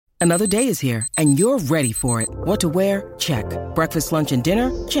Another day is here, and you're ready for it. What to wear? Check. Breakfast, lunch, and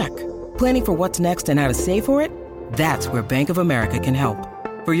dinner? Check. Planning for what's next and how to save for it? That's where Bank of America can help.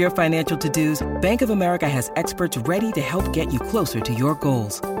 For your financial to-dos, Bank of America has experts ready to help get you closer to your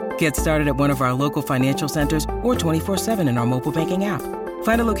goals. Get started at one of our local financial centers or 24/7 in our mobile banking app.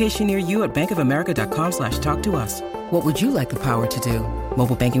 Find a location near you at bankofamerica.com/talktous. What would you like the power to do?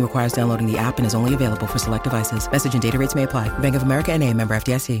 Mobile banking requires downloading the app and is only available for select devices. Message and data rates may apply. Bank of America N.A., member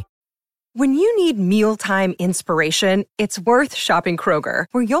FDIC. When you need mealtime inspiration, it's worth shopping Kroger,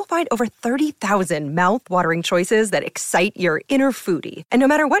 where you'll find over 30,000 mouth-watering choices that excite your inner foodie. And no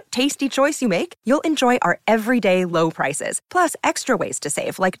matter what tasty choice you make, you'll enjoy our everyday low prices, plus extra ways to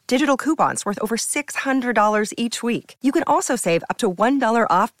save, like digital coupons worth over $600 each week. You can also save up to $1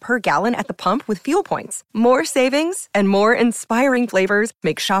 off per gallon at the pump with fuel points. More savings and more inspiring flavors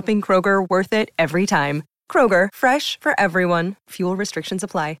make shopping Kroger worth it every time. Kroger, fresh for everyone. Fuel restrictions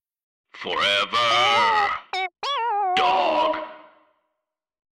apply. Forever. Dog.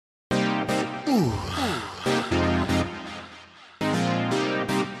 Ooh.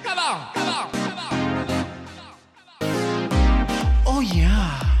 Come on, come on, come on, come on. Oh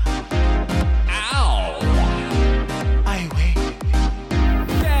yeah. Ow. Ay, wait.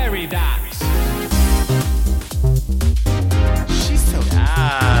 Very nice. She's so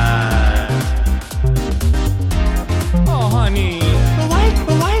bad. Oh, honey.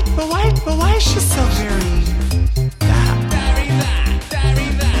 But why is she so very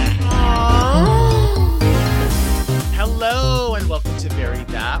that? Aww. Hello and welcome to Very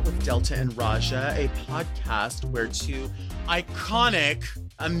That with Delta and Raja, a podcast where two iconic,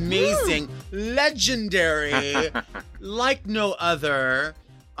 amazing, legendary, like no other,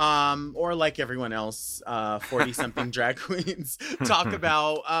 or like everyone else, 40-something drag queens talk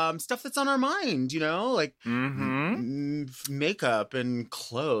about stuff that's on our mind, you know, like makeup and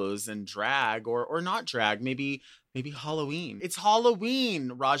clothes and drag or not drag, maybe Halloween. It's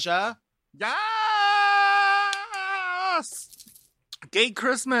Halloween, Raja. Yes! Gay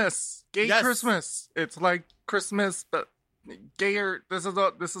Christmas. Yes. Christmas. It's like Christmas, but gayer. This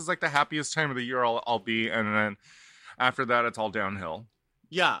is like the happiest time of the year I'll be, and then after that it's all downhill.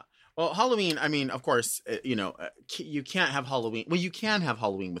 Yeah. Well, Halloween, I mean, of course, you can't have Halloween. Well, you can have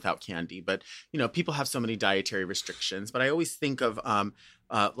Halloween without candy, but, you know, people have so many dietary restrictions. But I always think of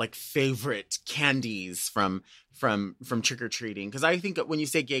like favorite candies from trick-or-treating. Because I think when you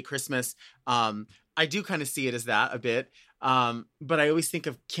say gay Christmas, I do kind of see it as that a bit. But I always think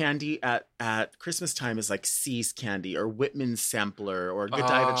of candy at Christmas time as like See's candy or Whitman's sampler or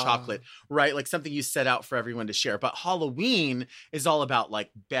Godiva chocolate, right? Like something you set out for everyone to share. But Halloween is all about like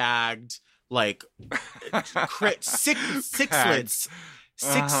bagged, like Sixlets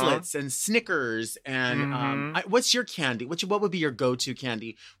and Snickers and what's your candy? What would be your go-to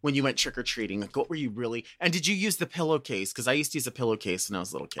candy when you went trick-or-treating? Like what were you really? And did you use the pillowcase? Because I used to use a pillowcase when I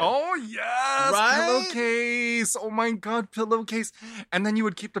was a little kid. Oh yes, right? Pillowcase. Oh my god, pillowcase. And then you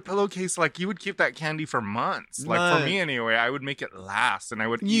would keep the pillowcase, like you would keep that candy for months. Like for me anyway, I would make it last, and I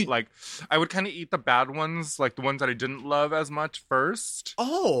would eat I would kind of eat the bad ones, like the ones that I didn't love as much first.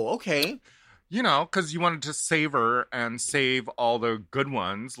 Oh, okay. You know, because you wanted to savor and save all the good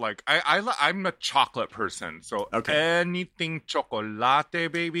ones. Like, I'm a chocolate person. So anything chocolate,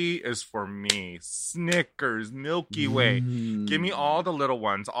 baby, is for me. Snickers, Milky Way. Give me all the little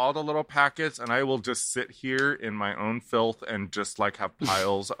ones, all the little packets, and I will just sit here in my own filth and just, like, have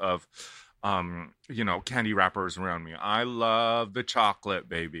piles of, you know, candy wrappers around me. I love the chocolate,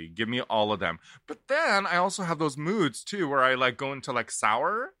 baby. Give me all of them. But then I also have those moods, too, where I, like, go into, like,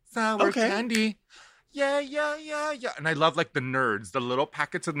 sour candy. Yeah. And I love like the nerds, the little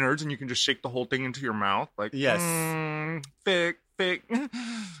packets of nerds, and you can just shake the whole thing into your mouth. Like, yes. Thick.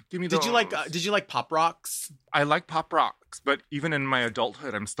 Give me those. Did you like Pop Rocks? I like Pop Rocks, but even in my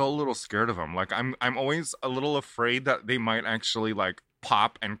adulthood, I'm still a little scared of them. Like I'm always a little afraid that they might actually like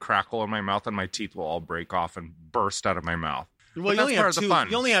pop and crackle in my mouth and my teeth will all break off and burst out of my mouth. Well, you only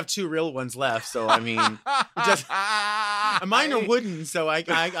have two real ones left, so I mean, mine are wooden, so I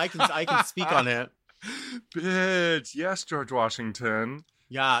can speak on it. Bitch, yes, George Washington.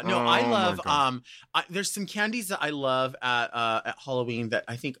 Yeah, no, I love. There's some candies that I love at Halloween that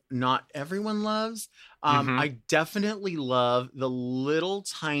I think not everyone loves. I definitely love the little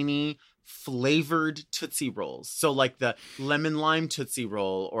tiny flavored Tootsie Rolls. So like the lemon lime Tootsie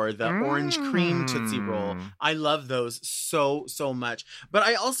Roll or the orange cream Tootsie Roll. I love those so much. But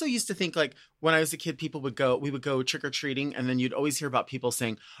I also used to think like when I was a kid, we would go trick-or-treating, and then you'd always hear about people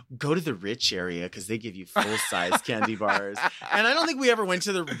saying, go to the rich area because they give you full-size candy bars. And I don't think we ever went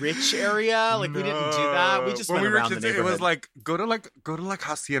to the rich area. Like, we didn't do that. We just went around the neighborhood. It was like, go to like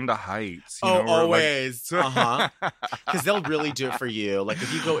Hacienda Heights. Always. Like... Because they'll really do it for you. Like,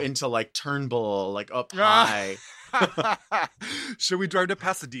 if you go into, like, Turnbull, like, up high... Should we drive to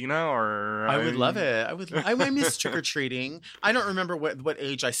Pasadena or? I would love it. I miss trick or treating. I don't remember what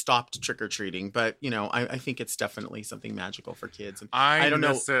age I stopped trick or treating, but you know, I think it's definitely something magical for kids. And I don't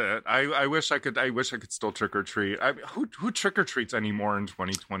miss it. I wish I could still trick or treat. Who trick or treats anymore in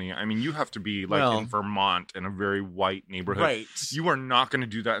 2020? I mean, you have to be like in Vermont in a very white neighborhood. Right. You are not going to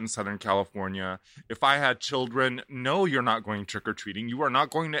do that in Southern California. If I had children, no, you're not going trick or treating. You are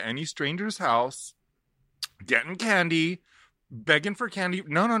not going to any stranger's house. Getting candy, begging for candy.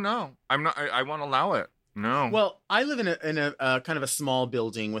 No. I'm not. I won't allow it. No. Well, I live in a kind of a small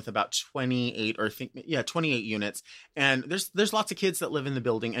building with about 28 units, and there's lots of kids that live in the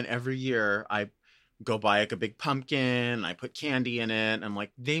building, and every year I go buy like a big pumpkin, I put candy in it, and I'm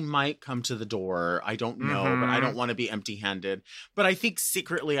like, they might come to the door. I don't know, but I don't want to be empty-handed. But I think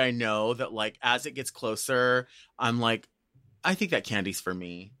secretly I know that like as it gets closer, I'm like, I think that candy's for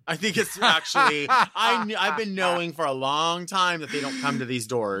me. I think it's actually, I've been knowing for a long time that they don't come to these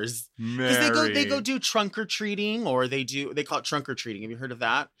doors. Because they go do trunk or treating, or they call it trunk or treating. Have you heard of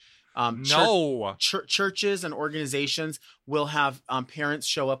that? No. Churches and organizations will have parents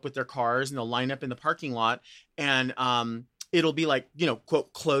show up with their cars and they'll line up in the parking lot, and it'll be like, you know,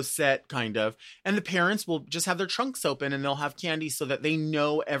 quote, close set kind of. And the parents will just have their trunks open and they'll have candy so that they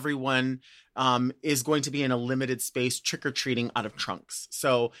know everyone is going to be in a limited space trick-or-treating out of trunks.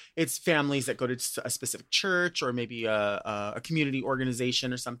 So it's families that go to a specific church or maybe a community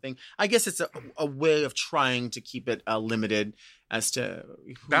organization or something. I guess it's a way of trying to keep it limited as to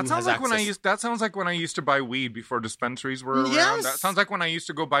who that sounds has like access. that sounds like when I used to buy weed before dispensaries were around. Yes. That sounds like when I used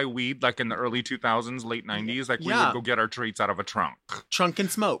to go buy weed like in the early 2000s, late 90s. Like we would go get our treats out of a trunk. Trunk and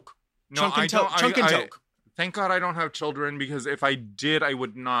smoke. No, Trunk and toke. Thank God I don't have children, because if I did, I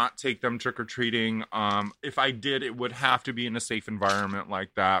would not take them trick-or-treating. If I did, it would have to be in a safe environment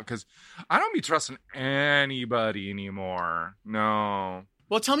like that, because I don't be trusting anybody anymore. No.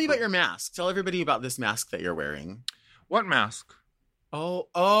 Well, tell me about your mask. Tell everybody about this mask that you're wearing. What mask?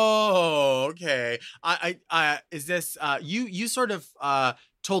 Oh, okay. I is this, you sort of,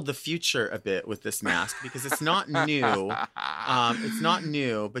 told the future a bit with this mask, because it's not new. It's not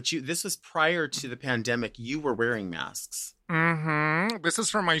new, but this was prior to the pandemic. You were wearing masks. Mm-hmm. This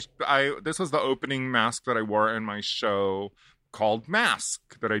is from this was the opening mask that I wore in my show called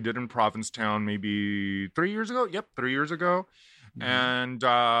Mask that I did in Provincetown maybe 3 years ago. Yep, 3 years ago. And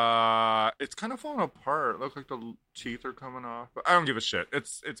it's kind of falling apart. It looks like the teeth are coming off, but I don't give a shit.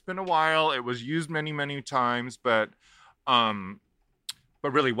 It's been a while. It was used many times, but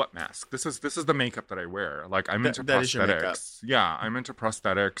really, what mask? This is the makeup that I wear. Like, I'm into prosthetics. Yeah, I'm into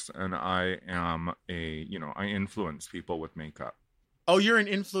prosthetics, and I am I influence people with makeup. Oh, you're an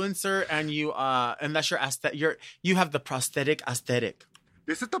influencer, and and that's your aesthetic. You have the prosthetic aesthetic.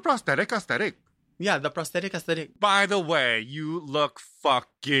 This is the prosthetic aesthetic. Yeah, the prosthetic aesthetic. By the way, you look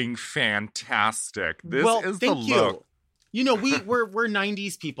fucking fantastic. This is the look. You. You know, we're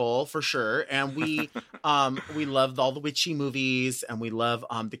 90s people for sure, and we loved all the witchy movies, and we love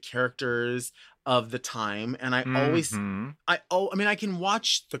the characters of the time. And I always, I can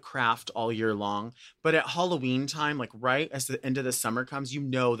watch The Craft all year long, but at Halloween time, like right as the end of the summer comes, you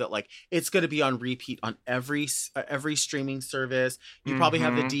know that like it's going to be on repeat on every streaming service. You probably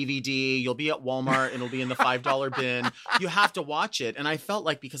have the DVD. You'll be at Walmart and it'll be in the $5 bin. You have to watch it. And I felt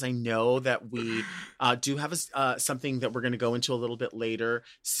like, because I know that we do have something that we're going to go into a little bit later,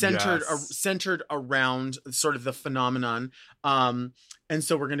 centered around sort of the phenomenon. And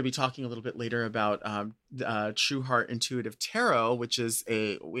so we're going to be talking a little bit later about True Heart Intuitive Tarot, which is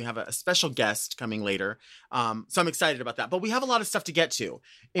we have a special guest coming later. So I'm excited about that. But we have a lot of stuff to get to.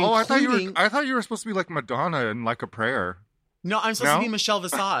 I thought you were supposed to be like Madonna in like a prayer. No, I'm supposed to be Michelle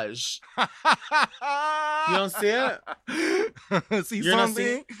Visage. You don't see it? See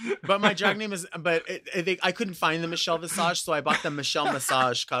something? But my drag name is. But I couldn't find the Michelle Visage, so I bought the Michelle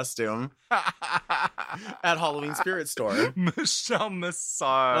Massage costume at Halloween Spirit Store. Michelle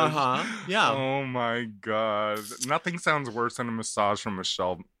Massage. Yeah. Oh my God! Nothing sounds worse than a massage from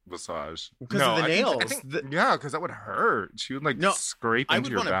Michelle Visage. Because of the nails. Yeah, because that would hurt. She would scrape into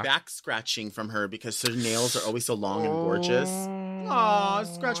your back. I would want a back scratching from her because her nails are always so long and gorgeous. Aw,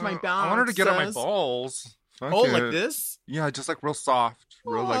 scratch my back. I want her to get on my sis. balls. Fuck Oh, it. like this? Yeah, just like real soft.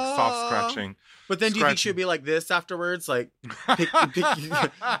 Real like soft scratching. But then do you think she'll be like this afterwards? Like picking out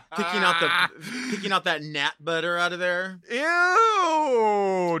that gnat butter out of there?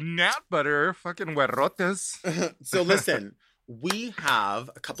 Ew! Gnat butter. Fucking huerrotes. So listen, we have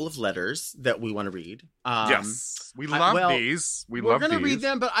a couple of letters that we want to read. Yes. We love these. We're going to read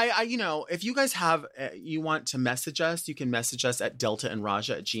them, but I if you guys have, you want to message us, you can message us at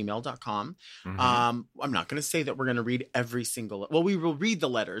deltaandraja@gmail.com. Mm-hmm. I'm not going to say that we're going to read every single, well, we will read the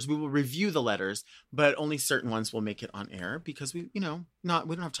letters. We will review the letters, but only certain ones will make it on air because we don't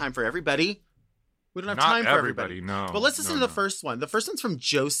have time for everybody. We don't have time for everybody. No. But let's listen to the first one. The first one's from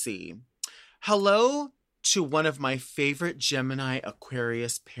Josie. Hello to one of my favorite Gemini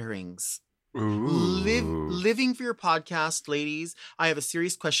Aquarius pairings. Ooh. Living for your podcast, ladies. I have a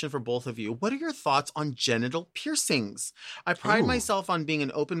serious question for both of you. What are your thoughts on genital piercings? I pride myself on being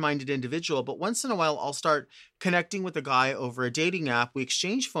an open-minded individual, but once in a while I'll start connecting with a guy over a dating app. We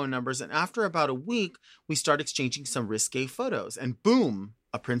exchange phone numbers, and after about a week, we start exchanging some risque photos. And boom,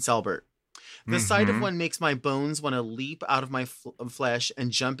 a Prince Albert. The sight of one makes my bones want to leap out of my flesh and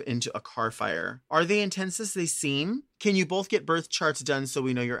jump into a car fire. Are they intense as they seem? Can you both get birth charts done so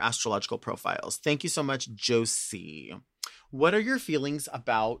we know your astrological profiles? Thank you so much, Josie. What are your feelings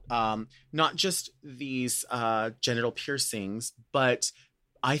about not just these genital piercings, but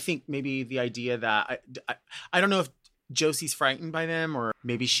I think maybe the idea that I don't know if Josie's frightened by them, or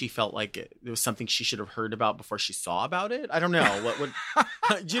maybe she felt like it was something she should have heard about before she saw about it. I don't know. What would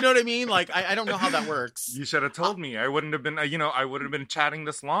do you know what I mean? Like, I don't know how that works. You should have told me. I wouldn't have been, I would have been chatting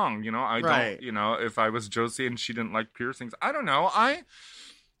this long. Don't, if I was Josie and she didn't like piercings, I don't know. I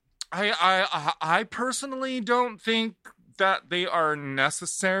personally don't think that they are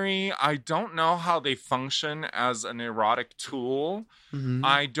necessary. I don't know how they function as an erotic tool. Mm-hmm.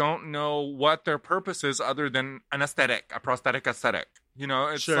 I don't know what their purpose is other than an aesthetic, a prosthetic aesthetic.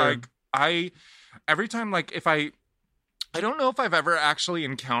 It's like every time, like if I don't know if I've ever actually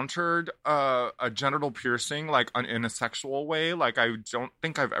encountered a genital piercing, like in a sexual way. Like, I don't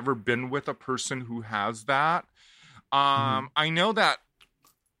think I've ever been with a person who has that. I know that,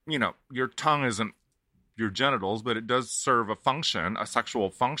 your tongue isn't your genitals, but it does serve a function, a sexual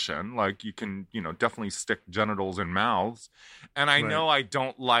function. Like, you can, definitely stick genitals in mouths. And I know I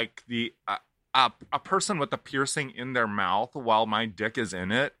don't like the a person with a piercing in their mouth while my dick is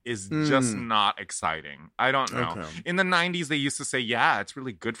in it is just not exciting. I don't know. Okay. In the 90s, they used to say, yeah, it's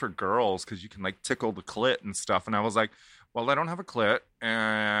really good for girls because you can like tickle the clit and stuff. And I was like, well, I don't have a clit,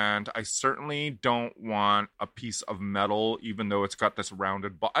 and I certainly don't want a piece of metal, even though it's got this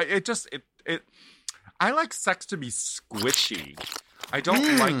rounded ball. I like sex to be squishy. I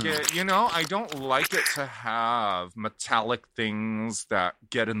don't like it, I don't like it to have metallic things that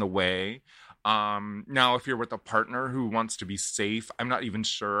get in the way. Now, if you're with a partner who wants to be safe, I'm not even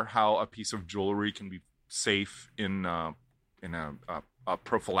sure how a piece of jewelry can be safe in a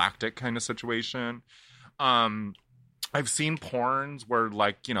prophylactic kind of situation. I've seen porns where,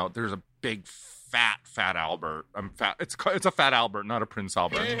 like, there's a big fat Albert. It's a fat Albert, not a Prince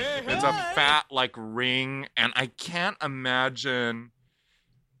Albert. It's a fat, like, ring, and I can't imagine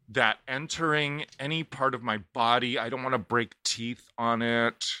that entering any part of my body. I don't want to break teeth on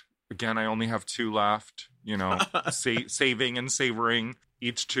it. Again, I only have 2 left, saving and savoring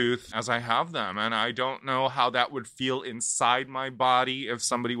each tooth as I have them. And I don't know how that would feel inside my body if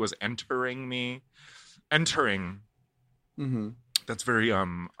somebody was entering me. Entering. Mm-hmm. That's very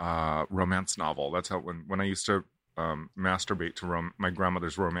romance novel. That's how when I used to masturbate to my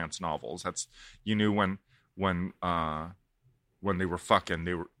grandmother's romance novels. That's, when they were fucking,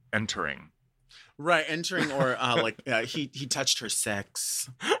 they were entering. Right, entering, or he touched her sex.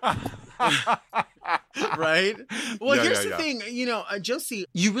 Right? Well, here's the thing, Josie,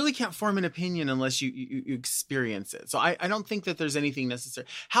 you really can't form an opinion unless you experience it. So I don't think that there's anything necessary.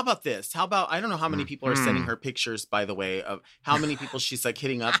 How about this? I don't know how many people are sending her pictures, by the way, of how many people she's like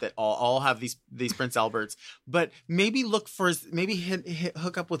hitting up that all have these Prince Alberts. But maybe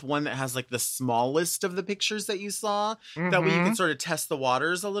hook up with one that has like the smallest of the pictures that you saw. That way you can sort of test the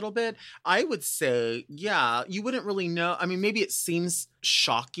waters a little bit. I would say, yeah, you wouldn't really know. I mean, maybe it seems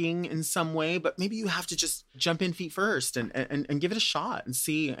shocking in some way, but maybe you have to just jump in feet first and give it a shot and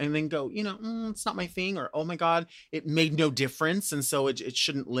see, and then go, it's not my thing, or, oh my God, it made no difference, and so it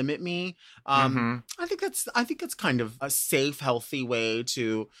shouldn't limit me. I think that's kind of a safe, healthy way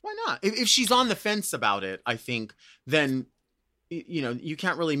to, why not? If she's on the fence about it, I think then, you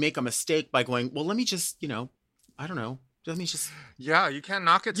can't really make a mistake by going, well, let me just, I don't know. Let me just... Yeah, you can't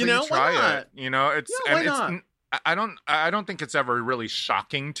knock it till you try it. Why not? I don't think it's ever really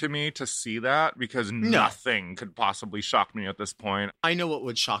shocking to me to see that, because nothing could possibly shock me at this point. I know what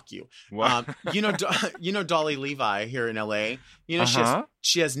would shock you. What? You know Dolly Levi here in LA. You know,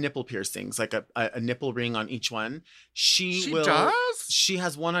 she has nipple piercings, like a nipple ring on each one. She does? She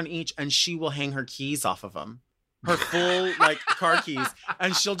has one on each, and she will hang her keys off of them. Her full car keys,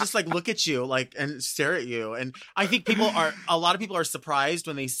 and she'll just look at you and stare at you. And I think a lot of people are surprised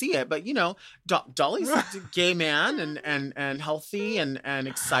when they see it, but Dolly's a gay man and healthy and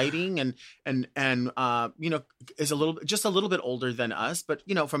exciting and is just a little bit older than us, but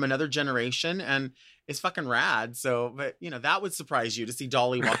from another generation, and is fucking rad. So, but that would surprise you to see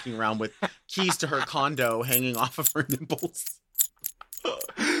Dolly walking around with keys to her condo hanging off of her nipples.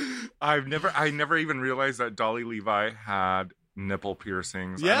 I never even realized that Dolly Levi had nipple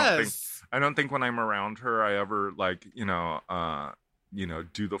piercings. Yes. I don't think when I'm around her, I ever do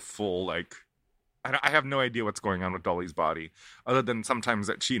the full I have no idea what's going on with Dolly's body, other than sometimes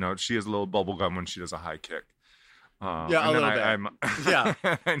that she has a little bubble gum when she does a high kick. A little bit. Yeah,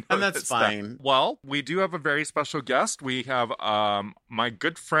 and that's fine. Well, we do have a very special guest. We have my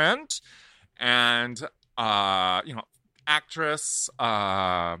good friend and actress,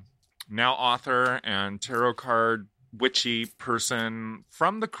 now author and tarot card witchy person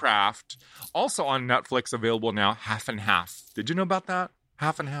from The Craft, also on Netflix, available now, Half and Half. Did you know about that?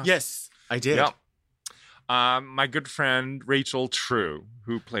 Half and Half? Yes, I did. Yep. My good friend Rachel True,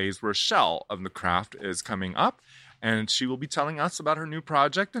 who plays Rochelle of The Craft, is coming up, and she will be telling us about her new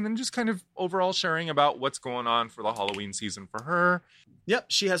project, and then just kind of overall sharing about what's going on for the Halloween season for her. Yep,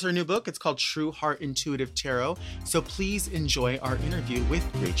 she has her new book. It's called True Heart Intuitive Tarot. So please enjoy our interview with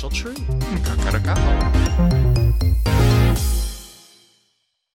Rachel True.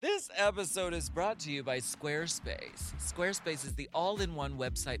 This episode is brought to you by Squarespace. Squarespace is the all-in-one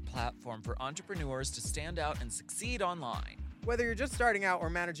website platform for entrepreneurs to stand out and succeed online. Whether you're just starting out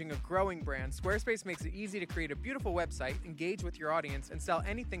or managing a growing brand, Squarespace makes it easy to create a beautiful website, engage with your audience, and sell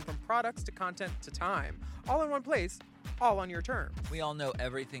anything from products to content to time. All in one place, all on your terms. We all know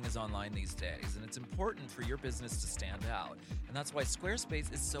everything is online these days, and it's important for your business to stand out. And that's why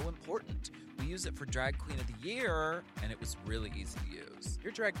Squarespace is so important. We use it for Drag Queen of the Year, and it was really easy to use.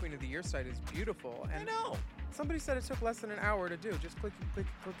 Your Drag Queen of the Year site is beautiful. And I know. Somebody said it took less than an hour to do. Just click,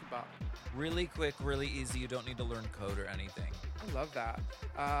 bop. Really quick, really easy. You don't need to learn code or anything. I love that.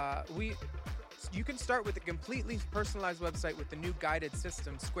 You can start with a completely personalized website with the new guided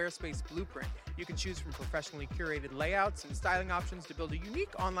system, Squarespace Blueprint. You can choose from professionally curated layouts and styling options to build a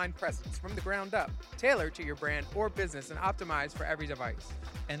unique online presence from the ground up, tailored to your brand or business and optimized for every device.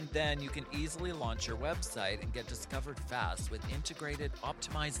 And then you can easily launch your website and get discovered fast with integrated,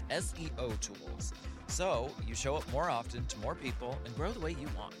 optimized SEO tools. So you show up more often to more people and grow the way you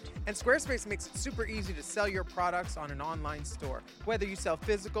want. And Squarespace makes it super easy to sell your products on an online store, whether you sell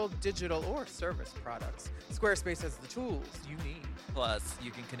physical, digital, or service products. Squarespace has the tools you need. Plus,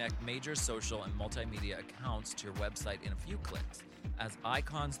 you can connect major social and multimedia accounts to your website in a few clicks, as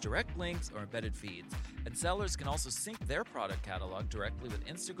icons, direct links, or embedded feeds. And sellers can also sync their product catalog directly with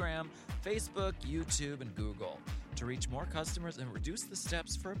Instagram, Facebook, YouTube, and Google to reach more customers and reduce the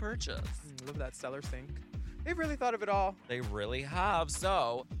steps for a purchase. Love that seller sync. They've really thought of it all. They really have.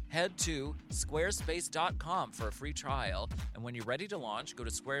 So head to squarespace.com for a free trial. And when you're ready to launch, go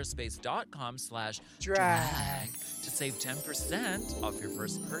to squarespace.com/drag to save 10% off your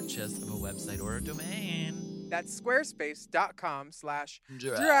first purchase of a website or a domain. That's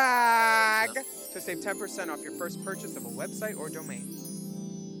squarespace.com/drag to save 10% off your first purchase of a website or domain.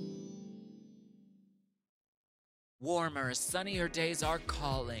 Warmer, sunnier days are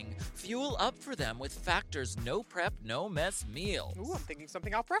calling. Fuel up for them with Factor's no prep, no mess meals. Ooh, I'm thinking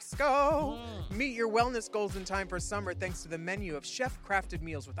something al fresco. Meet your wellness goals in time for summer thanks to the menu of chef-crafted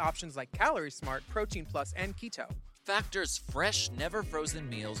meals with options like Calorie Smart, Protein Plus, and Keto. Factor's fresh, never frozen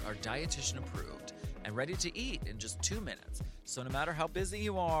meals are dietitian approved and ready to eat in just 2 minutes. So no matter how busy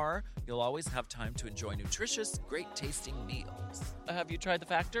you are, you'll always have time to enjoy nutritious, great-tasting meals. Have you tried the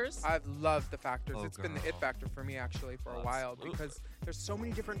Factors? I've loved the Factors. It's been the it factor for me, actually, for a while, because there's so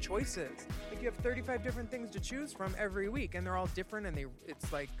many different choices. Like, you have 35 different things to choose from every week, and they're all different, and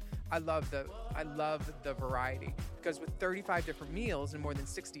it's like, I love the variety, because with 35 different meals and more than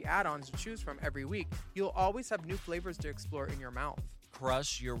 60 add-ons to choose from every week, you'll always have new flavors to explore in your mouth.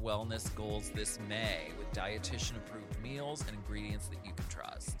 Crush your wellness goals this May with dietitian-approved meals and ingredients that you can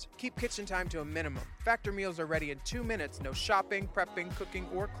trust. Keep kitchen time to a minimum. Factor meals are ready in 2 minutes. No shopping, prepping, cooking,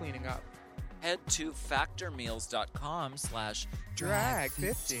 or cleaning up. Head to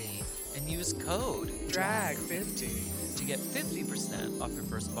factormeals.com/drag50 and use code DRAG50 to get 50% off your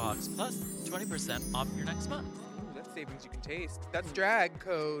first box plus 20% off your next month. Ooh, that's savings you can taste. That's drag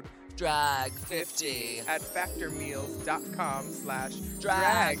code Drag50 at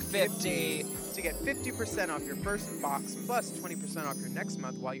factormeals.com/drag50 to get 50% off your first box plus 20% off your next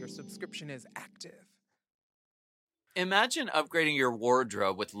month while your subscription is active. Imagine upgrading your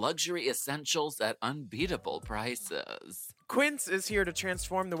wardrobe with luxury essentials at unbeatable prices. Quince is here to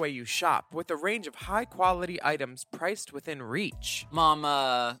transform the way you shop with a range of high-quality items priced within reach.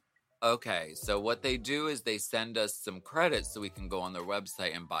 Mama, okay, so what they do is they send us some credits so we can go on their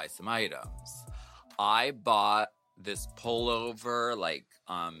website and buy some items. I bought this pullover,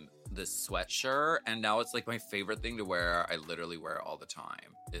 this sweatshirt, and now it's like my favorite thing to wear. I literally wear it all the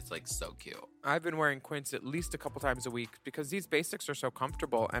time. It's like so cute. I've been wearing Quince at least a couple times a week because these basics are so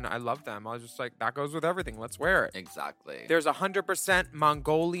comfortable and I love them. I was just like, that goes with everything. Let's wear it. Exactly. There's a 100%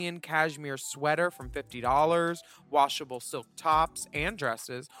 Mongolian cashmere sweater from $50, washable silk tops and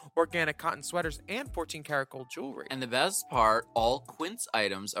dresses, organic cotton sweaters, and 14-karat gold jewelry. And the best part, all Quince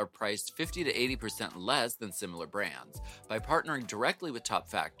items are priced 50 to 80% less than similar brands. By partnering directly with top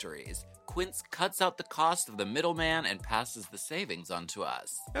factories, Quince cuts out the cost of the middleman and passes the savings on to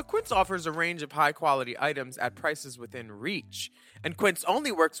us. Now, Quince offers a range of high-quality items at prices within reach. And Quince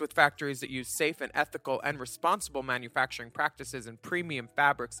only works with factories that use safe and ethical and responsible manufacturing practices in premium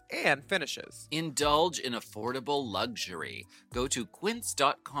fabrics and finishes. Indulge in affordable luxury. Go to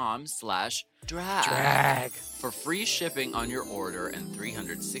quince.com/drag for free shipping on your order and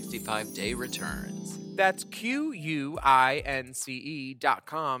 365-day returns. That's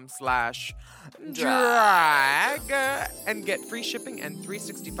QUINCE.com/drag and get free shipping and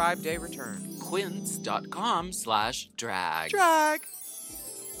 365-day returns. Quince.com/drag. Drag.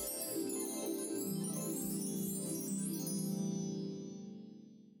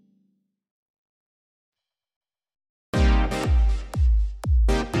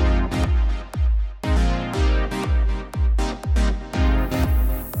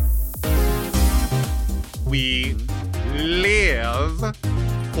 We live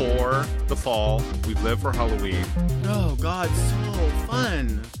for the fall. We live for Halloween. Oh, God, so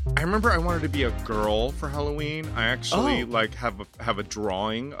fun. I remember I wanted to be a girl for Halloween. I actually Oh. have a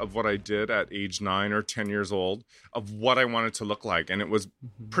drawing of what I did at age 9 or 10 years old of what I wanted to look like. And it was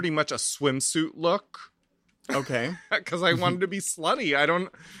pretty much a swimsuit look. Okay. Because I wanted to be slutty. I don't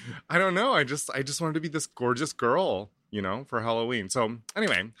know. I just wanted to be this gorgeous girl, for Halloween. So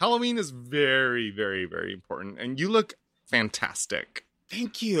anyway, Halloween is very, very, very important. And you look fantastic.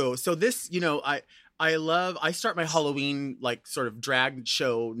 Thank you. So this, I start my Halloween sort of drag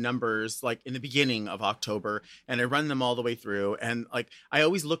show numbers in the beginning of October, and I run them all the way through. And I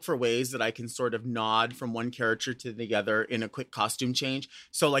always look for ways that I can sort of nod from one character to the other in a quick costume change.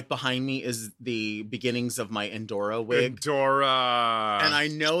 So behind me is the beginnings of my Endora wig. Endora. And I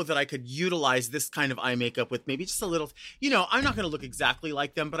know that I could utilize this kind of eye makeup with maybe just a little, I'm not going to look exactly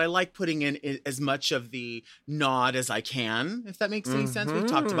like them, but I like putting in as much of the nod as I can, if that makes any sense. We've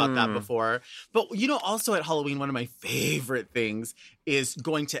talked about that before. But, also at Halloween, one of my favorite things is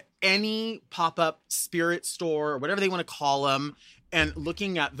going to any pop-up spirit store or whatever they want to call them and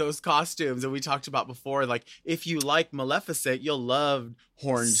looking at those costumes that we talked about before. If you like Maleficent, you'll love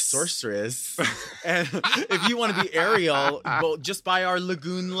Horned Sorceress. And if you want to be Ariel, well, just buy our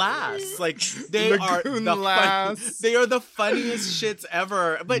Lagoon Lass. They are the funniest shits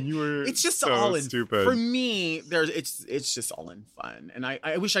ever. But it's just so all in stupid. For me, it's just all in fun. And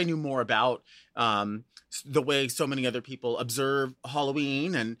I wish I knew more about the way so many other people observe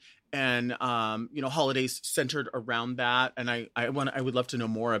Halloween and holidays centered around that. And I would love to know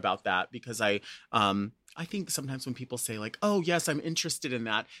more about that because I think sometimes when people say oh yes, I'm interested in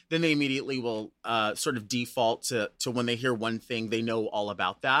that, then they immediately will sort of default to when they hear one thing, they know all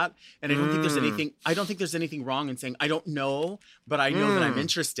about that. And I don't think there's anything wrong in saying I don't know, but I know that I'm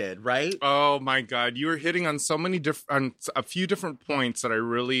interested, right? Oh my God, you were hitting on so many a few different points that I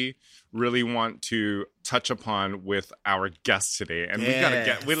really, really want to touch upon with our guest today. And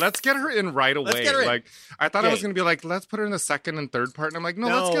let's get her in right away. Let's get her in. I thought I was going to be let's put her in the second and third part. And I'm like,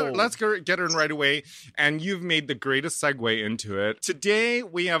 no. let's get her in right away. And you've made the greatest segue into it. Today,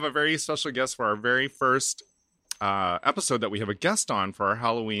 we have a very special guest for our very first episode that we have a guest on for our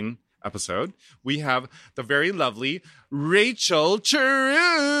Halloween episode. We have the very lovely Rachel Charoon.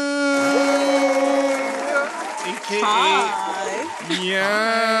 Hi.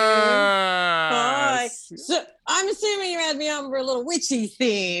 Yeah. Hi. So I'm assuming you had me on for a little witchy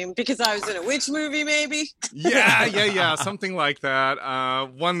theme because I was in a witch movie, maybe? Yeah. Something like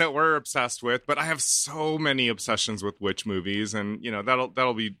that. One that we're obsessed with, but I have so many obsessions with witch movies, and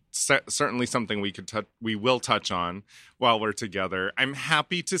that'll be certainly something we will touch on while we're together. I'm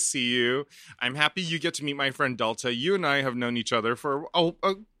happy to see you. I'm happy you get to meet my friend Delta. You and I have known each other for a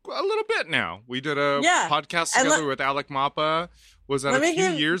little bit now. We did a podcast together with Alec Mapa. Was that a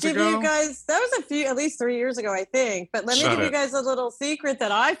few years ago? You guys, that was at least 3 years ago, I think. But let me give you guys a little secret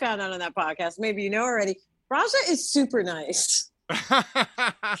that I found out on that podcast. Maybe you know already. Raja is super nice.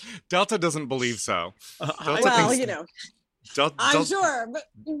 Delta doesn't believe so. I'm sure. But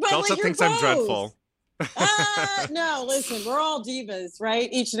Delta thinks I'm dreadful. No, listen, we're all divas, right?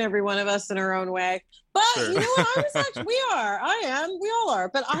 Each and every one of us in our own way. But you know what? We all are.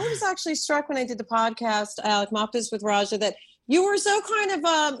 But I was actually struck when I did the podcast, Alec Moptis with Raja, that you were so kind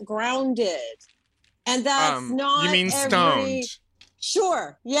of grounded. And that's not you mean stoned?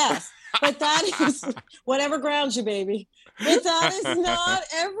 Sure, yes. But that is whatever grounds you, baby. But that is not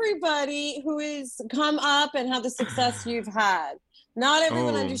everybody who has come up and had the success you've had. Not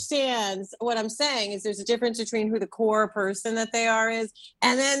everyone understands what I'm saying is there's a difference between who the core person that they are is,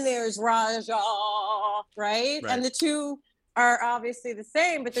 and then there's Raja, right? And the two are obviously the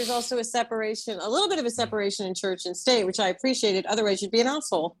same, but there's also a little bit of a separation in church and state, which I appreciated. Otherwise, you'd be an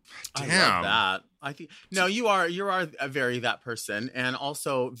asshole. Damn. I love that. I think you are a very that person, and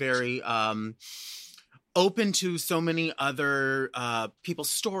also very open to so many other people's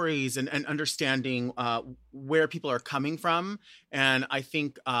stories and understanding where people are coming from. And I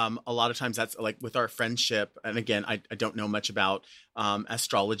think a lot of times that's like with our friendship. And again, I don't know much about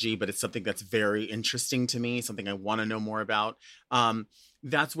astrology, but it's something that's very interesting to me, something I want to know more about.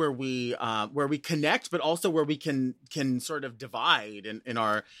 That's where we connect, but also where we can sort of divide in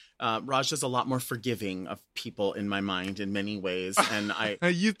our Raja's a lot more forgiving of people in my mind in many ways. And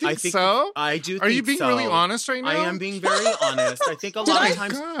you think so? I do think so. Are you being really honest right now? I am being very honest. I think a lot of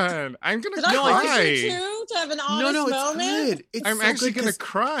times. God, I'm going to cry. Did I push you too to have an honest moment? I'm so actually going to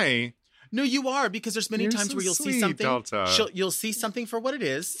cry. No, you are, because there's many times where you'll see something. Delta. You'll see something for what it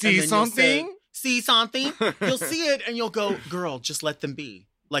is. See something? See something. You'll see it and you'll go, girl, just let them be.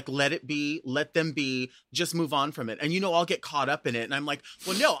 Like, let it be, let them be, just move on from it. And, I'll get caught up in it. And I'm like,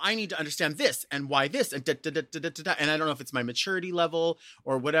 well, no, I need to understand this and why this and da-da-da-da-da-da. And I don't know if it's my maturity level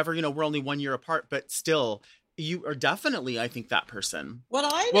or whatever. We're only 1 year apart, but still, you are definitely, I think, that person. What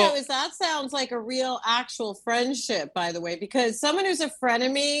I know is that sounds like a real, actual friendship, by the way, because someone who's a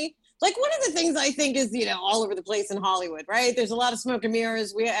frenemy, like one of the things I think is, all over the place in Hollywood, right? There's a lot of smoke and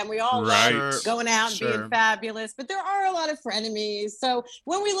mirrors. We all love going out and being fabulous, but there are a lot of frenemies. So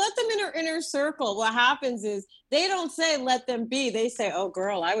when we let them in our inner circle, what happens is they don't say, let them be. They say, oh,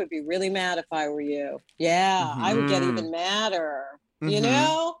 girl, I would be really mad if I were you. Yeah, I would get even madder,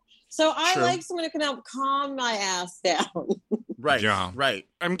 So I like someone who can help calm my ass down. Right. Yeah. Right.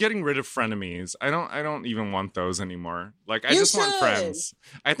 I'm getting rid of frenemies. I don't even want those anymore. Like I just want friends.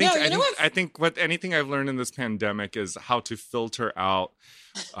 I think anything I've learned in this pandemic is how to filter out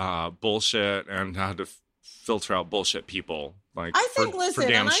bullshit and how to filter out bullshit people. Like I think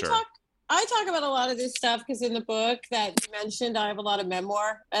I talk about a lot of this stuff because in the book that you mentioned, I have a lot of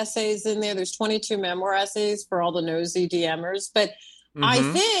memoir essays in there. There's 22 memoir essays for all the nosy DMers, but I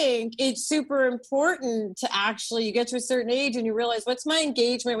think it's super important to actually, you get to a certain age and you realize, what's my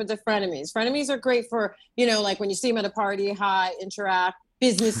engagement with the frenemies? Frenemies are great for, like when you see them at a party, hi, interact,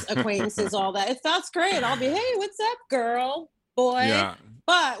 business acquaintances, all that. If that's great, I'll be, hey, what's up, girl, boy? Yeah.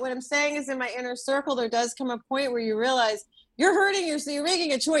 But what I'm saying is in my inner circle, there does come a point where you realize you're hurting yourself. You're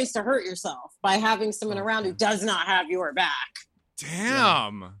making a choice to hurt yourself by having someone around who does not have your back.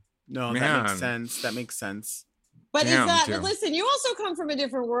 Damn. Yeah. No, that makes sense. But but listen, you also come from a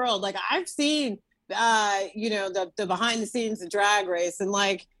different world. Like I've seen, the behind the scenes of Drag Race, and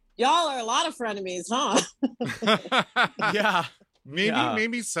like y'all are a lot of frenemies, huh? Yeah,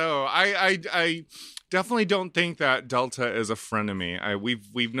 maybe so. I definitely don't think that Delta is a frenemy.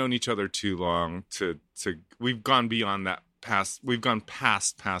 We've known each other too long to we've gone beyond that past. We've gone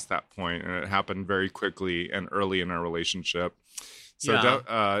past that point, and it happened very quickly and early in our relationship. So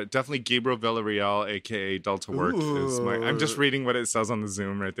definitely Gabriel Villarreal, a.k.a. Delta Work, is my... I'm just reading what it says on the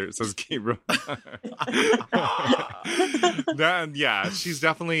Zoom right there. It says Gabriel. She's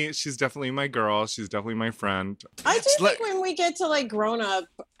definitely my girl. She's definitely my friend. I do think when we get to like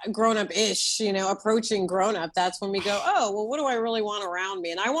grown-up-ish, approaching grown-up, that's when we go, oh, well, what do I really want around me?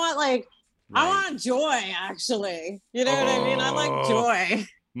 And I want I want joy, actually. You know what I mean? I like joy.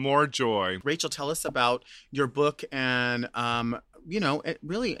 More joy. Rachel, tell us about your book and...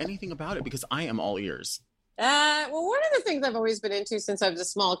 really anything about it, because I am all ears. Well, one of the things I've always been into since I was a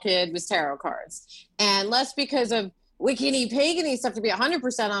small kid was tarot cards. And less because of Wiccan-y, pagan-y stuff, to be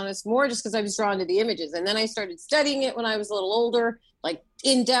 100% honest, more just because I was drawn to the images. And then I started studying it when I was a little older, like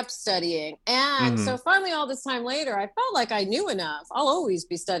in-depth studying. And so finally, all this time later, I felt like I knew enough. I'll always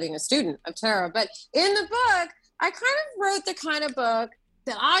be studying a student of tarot. But in the book, I kind of wrote the kind of book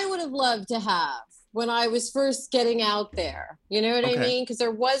that I would have loved to have when I was first getting out there. You know what I mean? Because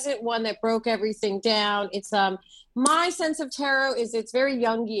there wasn't one that broke everything down. It's my sense of tarot is it's very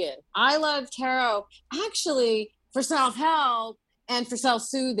Jungian. I love tarot actually for self-help and for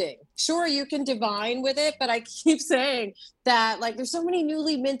self-soothing. Sure, you can divine with it, but I keep saying that, like, there's so many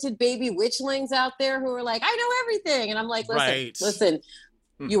newly minted baby witchlings out there who are like, I know everything. And I'm like, listen,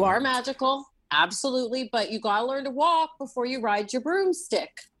 you are magical, absolutely, but you got to learn to walk before you ride your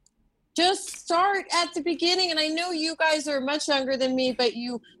broomstick. Just start at the beginning. And I know you guys are much younger than me, but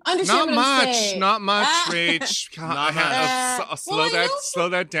you understand what I'm saying. Not much, Rach. Slow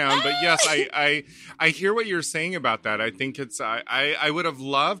that down. But yes, I hear what you're saying about that. I think it's, I would have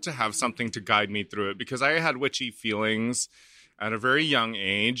loved to have something to guide me through it because I had witchy feelings at a very young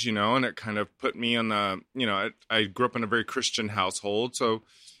age, you know, and it kind of put me on the, you know, I grew up in a very Christian household. So,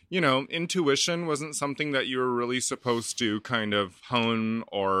 you know, intuition wasn't something that you were really supposed to kind of hone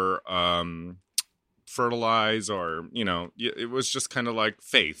or fertilize or, you know, it was just kind of like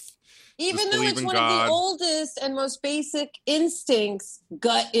faith. Even though it's one of the oldest and most basic instincts,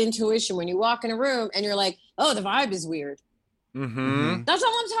 gut intuition, when you walk in a room and you're like, oh, the vibe is weird. Mm-hmm. That's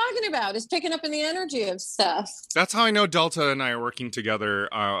all I'm talking about, is picking up in the energy of stuff. That's how I know Delta and I are working together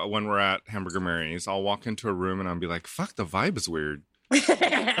when we're at Hamburger Mary's. I'll walk into a room and I'll be like, fuck, the vibe is weird.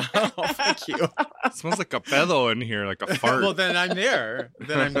 Oh, thank you. It smells like a pedo in here, like a fart. Well, then I'm there.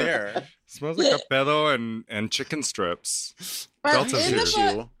 It smells like a pedo and chicken strips. But in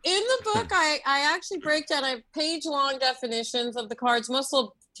the book, I actually break down. I have page-long definitions of the cards. Most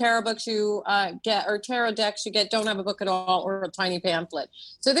little tarot books you get, or tarot decks you get, don't have a book at all or a tiny pamphlet.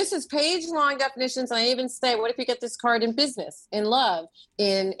 So this is page-long definitions. And I even say, what if you get this card in business, in love,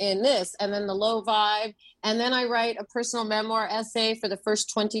 in this, and then the low vibe. And then I write a personal memoir essay for the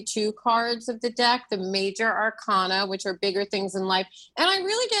first 22 cards of the deck, the major arcana, which are bigger things in life. And I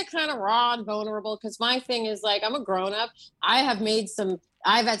really get kind of raw and vulnerable because my thing is, like, I'm a grown-up. I've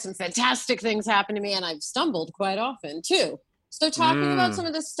had some fantastic things happen to me, and I've stumbled quite often too. So talking about some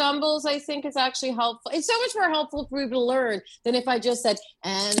of the stumbles, I think, is actually helpful. It's so much more helpful for people to learn than if I just said,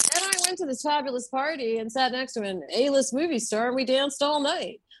 and then I went to this fabulous party and sat next to an A-list movie star and we danced all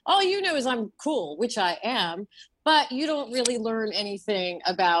night. All you know is I'm cool, which I am, but you don't really learn anything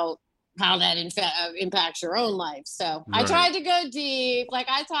about how that impacts your own life. So right. I tried to go deep. Like,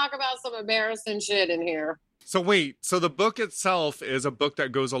 I talk about some embarrassing shit in here. So wait, so the book itself is a book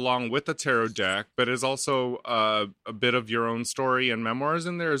that goes along with the tarot deck, but is also a bit of your own story and memoirs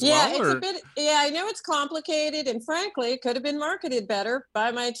in there as well? Yeah, it's a bit. Yeah, I know it's complicated, and frankly, it could have been marketed better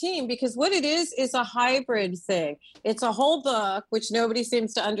by my team, because what it is a hybrid thing. It's a whole book, which nobody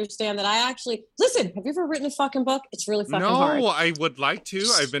seems to understand, that I actually... Listen, have you ever written a fucking book? It's really fucking hard. No, I would like to.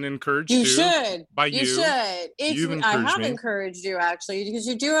 I've been encouraged you to. Should. By you. You should. You've encouraged I have me. encouraged you, actually, because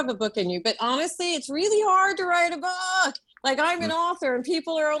you do have a book in you. But honestly, it's really hard to write a book. Like, I'm an author and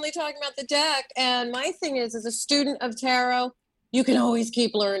people are only talking about the deck. And my thing is, as a student of tarot, you can always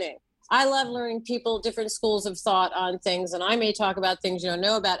keep learning. I love learning different schools of thought on things. And I may talk about things you don't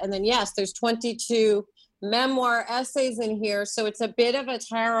know about. And then, yes, there's 22 memoir essays in here. So it's a bit of a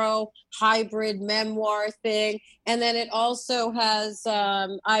tarot hybrid memoir thing. And then it also has,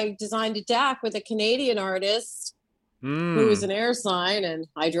 I designed a deck with a Canadian artist who is an air sign, and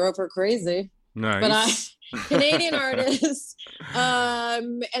I drove her crazy. Nice. But Canadian artist.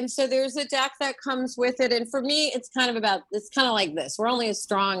 And so there's a deck that comes with it. And for me, it's kind of like this. We're only as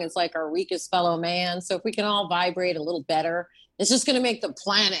strong as like our weakest fellow man. So if we can all vibrate a little better, it's just going to make the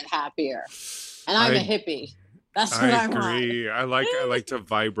planet happier. And I'm a hippie. That's what I want. I agree. I like to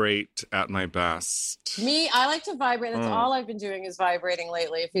vibrate at my best. I like to vibrate. That's all I've been doing is vibrating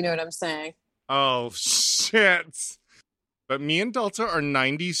lately, if you know what I'm saying. Oh, shit. But me and Delta are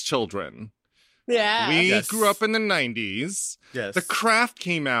 90s children. Yeah. We grew up in the 90s. Yes. The Craft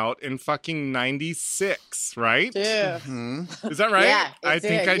came out in fucking 96, right? Yeah. Mm-hmm. Is that right? Yeah, I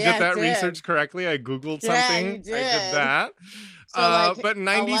think I did that research correctly. I Googled something. Yeah, you did. I did that. So but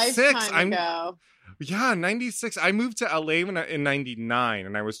 96, ago. 96. I moved to LA in 99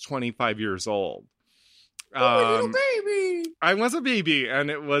 and I was 25 years old. Little baby. I was a baby, and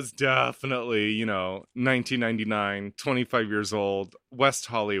it was definitely, 1999, 25 years old, West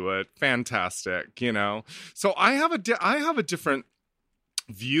Hollywood, fantastic, So I have a different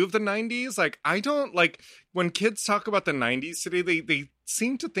view of the 90s. Like, I don't like when kids talk about the 90s today, they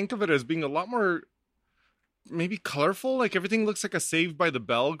seem to think of it as being a lot more maybe colorful. Like everything looks like a Saved by the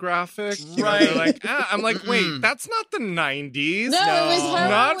Bell graphic. Right. Like, I'm like, wait, that's not the 90s. No, it was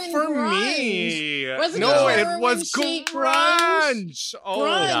not heroin for grunge. me. Wasn't No, it it heroin was chic grunge. Oh,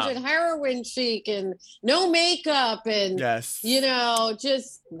 grunge yeah. and heroin chic and no makeup and Yes.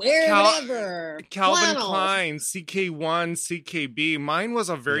 just wear whatever. Calvin Flannels. Klein, CK1, CKB. Mine was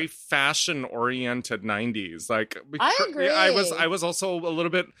a very fashion-oriented 90s. Like, I agree. I was also a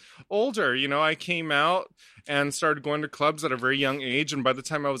little bit older. I came out and started going to clubs at a very young age. And by the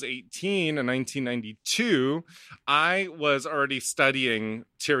time I was 18 in 1992, I was already studying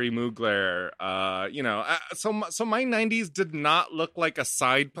Thierry Mugler. So my 90s did not look like a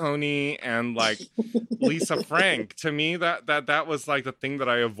side pony and like Lisa Frank. To me, that was like the thing that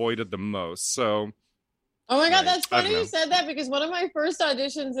I avoided the most. So, oh my God, that's I funny don't know. you said that because one of my first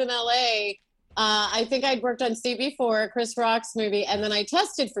auditions in LA, I think I'd worked on CB4, Chris Rock's movie, and then I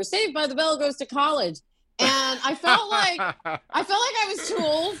tested for Saved by the Bell Goes to College. And I felt like I was too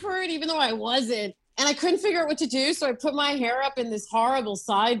old for it, even though I wasn't. And I couldn't figure out what to do, so I put my hair up in this horrible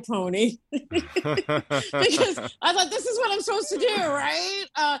side pony because I thought this is what I'm supposed to do, right?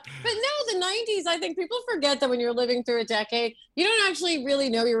 But no, the 90s, I think people forget that when you're living through a decade, you don't actually really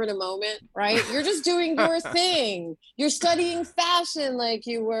know you're in a moment, right? You're just doing your thing. You're studying fashion like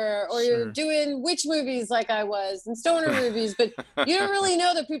you were, or you're doing witch movies like I was, and stoner movies, but you don't really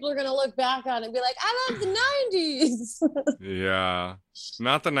know that people are going to look back on it and be like, I love the 90s. Yeah.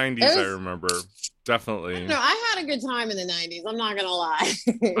 Not the 90s, I remember. Definitely. No, I had a good time in the 90s. I'm not going to lie.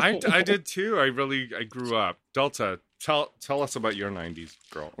 I did too. I grew up. Delta, tell us about your 90s,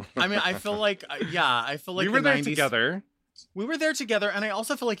 girl. I mean, I feel like we were there 90s, together. We were there together, and I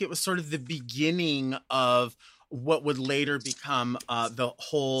also feel like it was sort of the beginning of what would later become the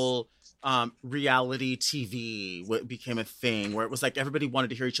whole reality TV. What became a thing where it was like everybody wanted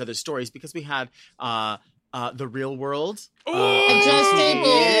to hear each other's stories because we had The Real World. It just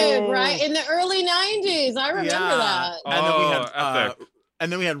debuted, right? In the early 90s. I remember that. And then we had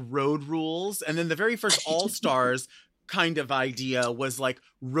and then we had Road Rules, and then the very first All Stars kind of idea was like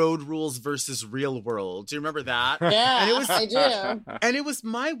Road Rules versus Real World. Do you remember that? Yeah, and I do. And it was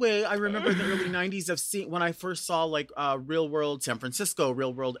my way. I remember in the early 90s of seeing when I first saw like Real World San Francisco,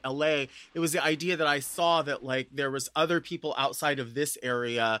 Real World LA. It was the idea that I saw that like there was other people outside of this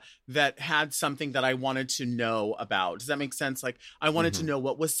area that had something that I wanted to know about. Does that make sense? Like I wanted to know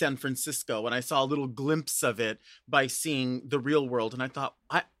what was San Francisco, and I saw a little glimpse of it by seeing The Real World, and I thought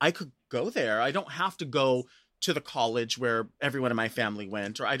I could go there. I don't have to go to the college where everyone in my family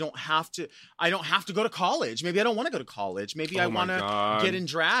went, or I don't have to go to college. Maybe I don't want to go to college. Maybe I want to get in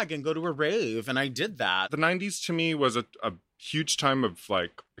drag and go to a rave. And I did that. The 90s to me was a huge time of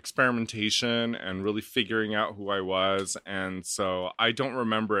like experimentation and really figuring out who I was. And so I don't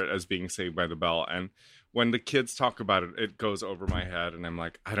remember it as being Saved by the Bell. And when the kids talk about it, it goes over my head, and I'm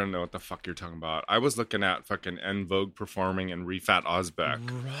like, I don't know what the fuck you're talking about. I was looking at fucking En Vogue performing and Rifat Ozbek.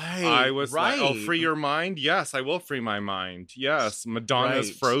 Right. I was like, oh, free your mind? Yes, I will free my mind. Yes,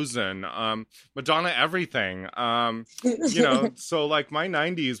 Madonna's Frozen. Madonna everything. So like my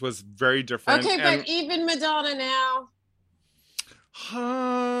 90s was very different. Okay, but even Madonna now.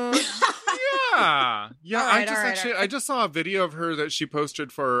 Yeah. Right, I just saw a video of her that she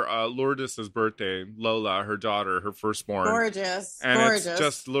posted for Lourdes's birthday. Lola, her daughter, her firstborn. Gorgeous. It's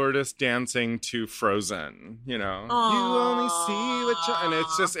just Lourdes dancing to Frozen. You only see what you, and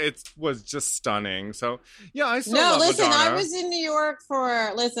it was just stunning. So yeah, I still love Madonna. I was in New York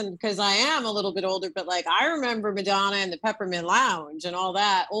because I am a little bit older, but like I remember Madonna and the Peppermint Lounge and all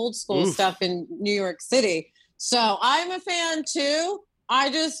that old school stuff in New York City. So I'm a fan too. I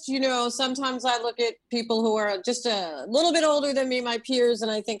just, sometimes I look at people who are just a little bit older than me, my peers,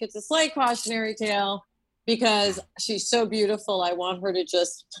 and I think it's a slight cautionary tale because she's so beautiful. I want her to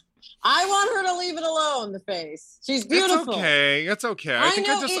leave it alone, the face. She's beautiful. It's okay. I think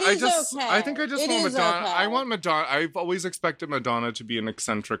I just want Madonna. Okay. I want Madonna. I've always expected Madonna to be an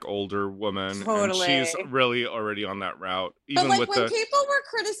eccentric older woman. Totally. And she's really already on that route. But like when people were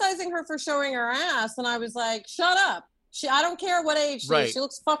criticizing her for showing her ass, and I was like, shut up. I don't care what age she is. She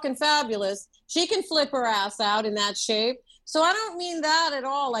looks fucking fabulous. She can flip her ass out in that shape. So I don't mean that at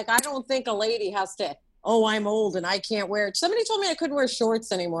all. Like, I don't think a lady has to, I'm old and I can't wear it. Somebody told me I couldn't wear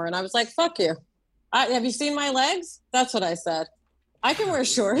shorts anymore. And I was like, fuck you. Have you seen my legs? That's what I said. I can wear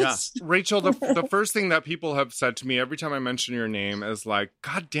shorts. Yeah. Rachel, the first thing that people have said to me every time I mention your name is like,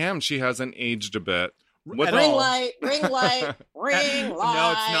 God damn, she hasn't aged a bit. With ring all. light, ring light, ring light.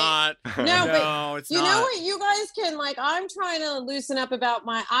 No, it's not. No, it's you not. know what? You guys can, like, I'm trying to loosen up about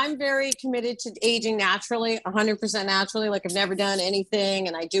I'm very committed to aging naturally, 100% naturally. Like, I've never done anything,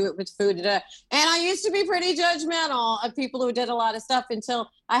 and I do it with food. And I used to be pretty judgmental of people who did a lot of stuff until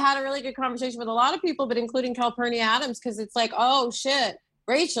I had a really good conversation with a lot of people, but including Calpurnia Adams, because it's like, oh, shit,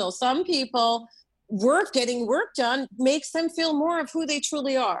 Rachel, some people getting work done makes them feel more of who they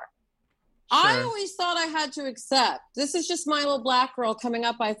truly are. Sure. I always thought I had to accept. This is just my little black girl coming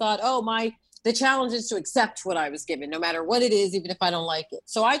up. I thought, the challenge is to accept what I was given, no matter what it is, even if I don't like it.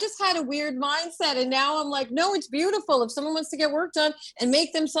 So I just had a weird mindset. And now I'm like, no, it's beautiful. If someone wants to get work done and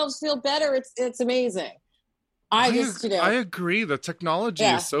make themselves feel better, it's amazing. I agree. The technology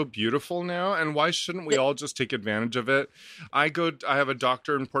is so beautiful now, and why shouldn't we all just take advantage of it? I have a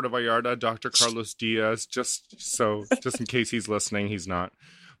doctor in Puerto Vallarta, Dr. Carlos Diaz, just in case he's listening, he's not.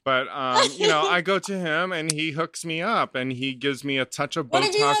 But, I go to him and he hooks me up and he gives me a touch of Botox what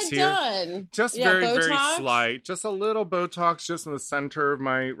have you had here. Done? Just very, Botox? Very slight. Just a little Botox just in the center of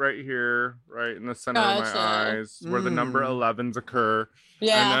right in the center of my eyes where the number 11s occur.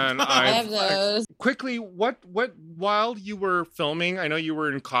 Yeah, and then I have those. Quickly, what while you were filming, I know you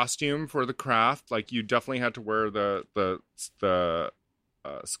were in costume for the craft. Like, you definitely had to wear the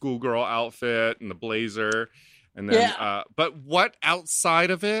schoolgirl outfit and the blazer. And then, but what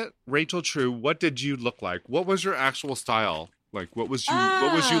outside of it, Rachel True, what did you look like? What was your actual style? Like, what was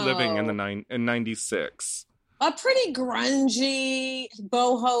you living in 96? A pretty grungy,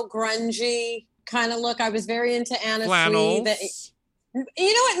 boho grungy kind of look. I was very into Anna Flannels.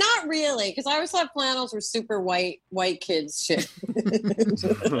 You know what? Not really, because I always thought flannels were super white kids shit.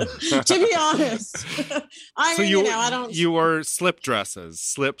 To be honest, I don't. You wore slips as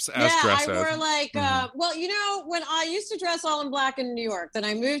dresses. I wore like. When I used to dress all in black in New York, then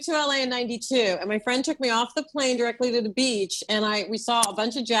I moved to LA in '92, and my friend took me off the plane directly to the beach, and we saw a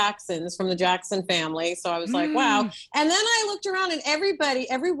bunch of Jacksons from the Jackson family. So I was like, wow. And then I looked around, and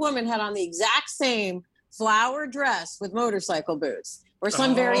every woman had on the exact same flower dress with motorcycle boots or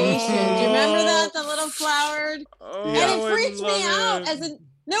some variation. Do you remember that? The little flowered? And it freaked me out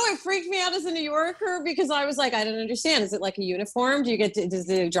it freaked me out as a New Yorker because I was like, I don't understand. Is it like a uniform? Does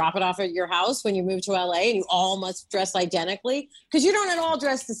it drop it off at your house when you move to LA and you all must dress identically? Because you don't at all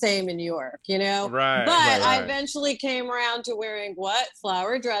dress the same in New York, you know? Right. But I eventually came around to wearing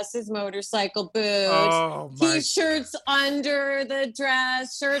flower dresses, motorcycle boots, T-shirts under the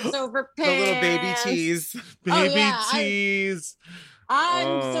dress, shirts over pants. The little baby tees. Tees.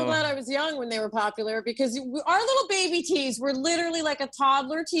 I'm so glad I was young when they were popular because our little baby tees were literally like a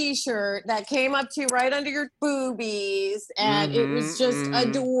toddler t-shirt that came up to right under your boobies, and it was just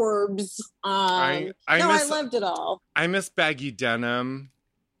adorbs. I loved it all. I miss baggy denim.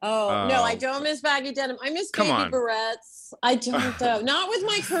 Oh, no, I don't miss baggy denim. I miss baby barrettes. I don't, though. Not with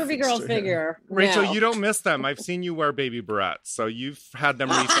my curvy girl figure. Rachel, no. You don't miss them. I've seen you wear baby barrettes, so you've had them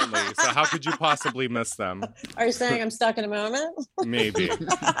recently. So how could you possibly miss them? Are you saying I'm stuck in a moment? Maybe.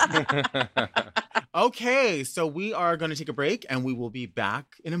 Okay, so we are going to take a break, and we will be back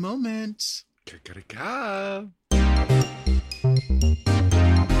in a moment.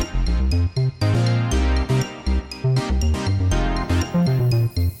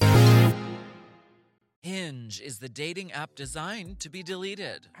 Hinge is the dating app designed to be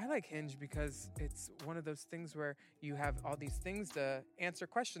deleted. I like Hinge because it's one of those things where you have all these things to answer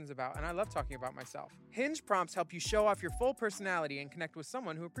questions about, and I love talking about myself. Hinge prompts help you show off your full personality and connect with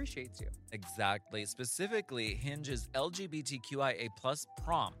someone who appreciates you. Exactly. Specifically, Hinge's LGBTQIA+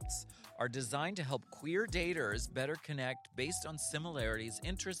 prompts are designed to help queer daters better connect based on similarities,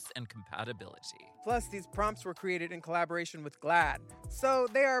 interests, and compatibility. Plus, these prompts were created in collaboration with GLAAD, so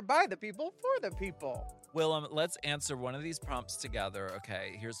they are by the people for the people. Willem, let's answer one of these prompts together.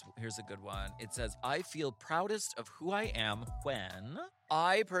 Okay, here's a good one. It says, I feel proudest of who I am when...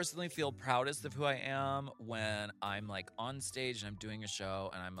 I personally feel proudest of who I am when I'm like on stage and I'm doing a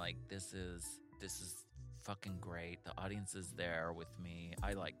show and I'm like, this is fucking great. The audience is there with me.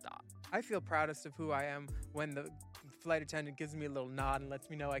 I like that. I feel proudest of who I am when the flight attendant gives me a little nod and lets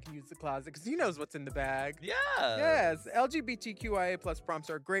me know I can use the closet because he knows what's in the bag. Yeah. Yes. LGBTQIA+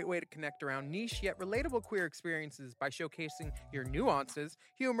 prompts are a great way to connect around niche yet relatable queer experiences by showcasing your nuances,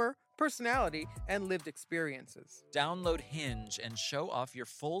 humor, personality, and lived experiences. Download Hinge and show off your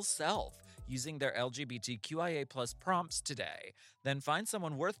full self using their LGBTQIA+ prompts today. Then find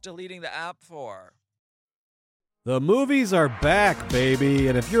someone worth deleting the app for. The movies are back, baby,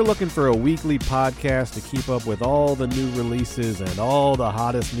 and if you're looking for a weekly podcast to keep up with all the new releases and all the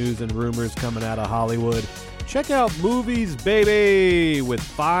hottest news and rumors coming out of Hollywood, Check out Movies Baby with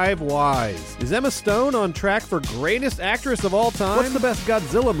 5 Ys. Is Emma Stone on track for greatest actress of all time? What's the best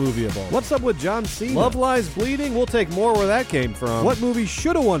Godzilla movie of all? What's up with John Cena? Love Lies Bleeding? We'll take more where that came from. What movie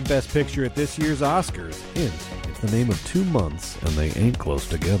should have won Best Picture at this year's Oscars? Hint. The name of 2 months, and they ain't close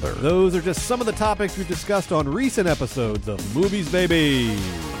together. Those are just some of the topics we've discussed on recent episodes of Movies Baby.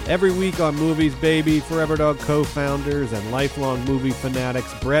 Every week on Movies Baby, Forever Dog co-founders and lifelong movie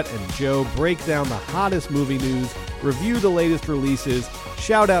fanatics Brett and Joe break down the hottest movie news, review the latest releases,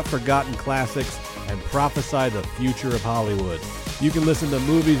 shout out forgotten classics, and prophesy the future of Hollywood. You can listen to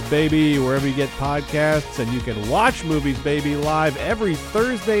Movies Baby wherever you get podcasts, and you can watch Movies Baby live every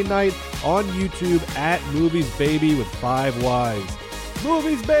Thursday night on YouTube at Movies Baby with 5 Ys.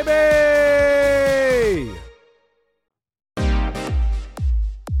 Movies Baby!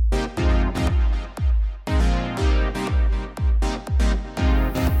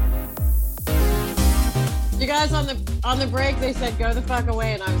 You guys on the break, they said go the fuck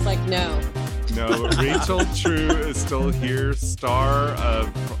away, and I was like, no. No, Rachel True is still here, star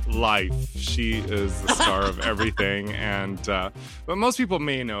of life. She is the star of everything, and but most people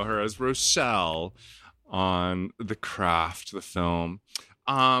may know her as Rochelle on The Craft, the film.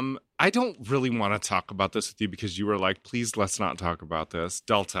 I don't really want to talk about this with you because you were like, please, let's not talk about this.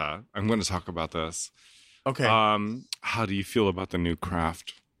 Delta, I'm going to talk about this. Okay. How do you feel about the new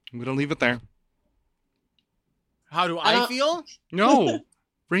Craft? I'm going to leave it there. How do I feel? No,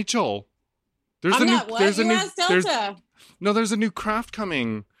 Rachel. There's I'm a not new. what? There's a You new. asked Delta. There's a new Craft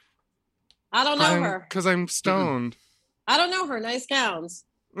coming. I don't know her. Because I'm stoned. I don't know her. Nice gowns.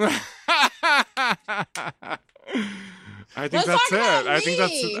 I think Let's that's talk about it. I think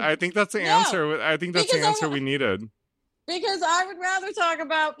that's the answer. I think that's the answer we needed. Because I would rather talk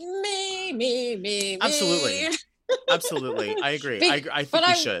about me. Absolutely. I agree. I think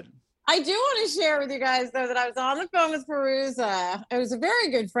we should. I do want to share with you guys, though, that I was on the phone with Perusa. It was a very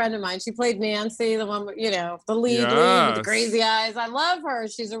good friend of mine. She played Nancy, the one, the lead with the crazy eyes. I love her.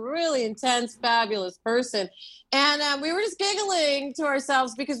 She's a really intense, fabulous person. And we were just giggling to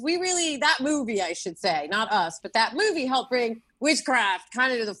ourselves because that movie, I should say, not us, but that movie helped bring witchcraft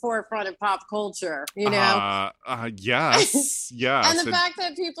kind of to the forefront of pop culture, Yes. Yes. And the fact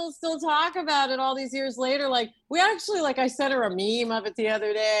that people still talk about it all these years later, we actually, I sent her a meme of it the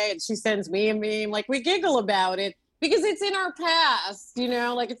other day and she sends me a meme. We giggle about it because it's in our past,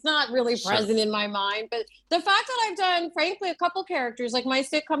 it's not really present in my mind. But the fact that I've done, frankly, a couple characters, like my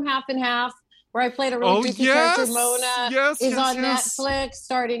sitcom Half and Half, where I played a really goofy character, Mona, is on Netflix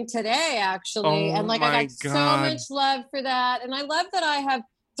starting today, actually. And I got so much love for that. And I love that I have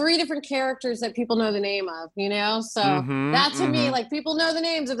 3 different characters that people know the name of, So that to me, people know the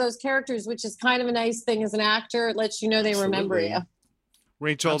names of those characters, which is kind of a nice thing as an actor. It lets you know they remember you.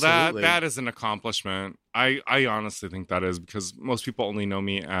 Rachel, that is an accomplishment. I honestly think that is, because most people only know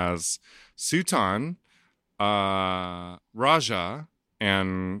me as Sutan, Raja,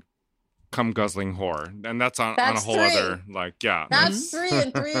 and Come Guzzling Whore, and that's on a whole 3. other That's 3,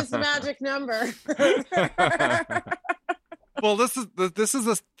 and 3 is the magic number. Well, this is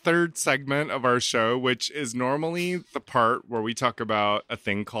the 3rd segment of our show, which is normally the part where we talk about a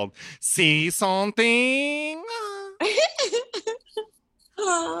thing called See Something.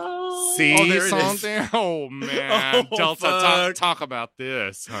 See something? Oh man, Delta, talk about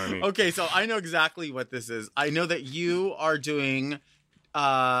this, honey. Okay, so I know exactly what this is. I know that you are doing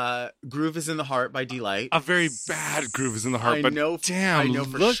Groove is in the Heart by Delight. A very bad Groove is in the Heart. I but know, damn, I know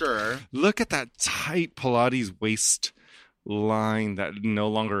for sure. Look at that tight Pilates waist line that no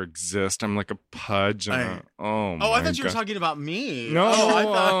longer exists. I'm like a pudge. I thought you were talking about me. No, I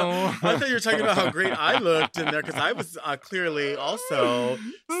thought you were talking about how great I looked in there, because I was clearly also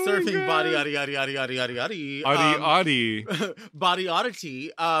surfing body yaddy yaddy yaddy yaddy yaddy body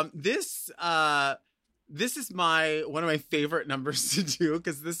oddity. This is one of my favorite numbers to do,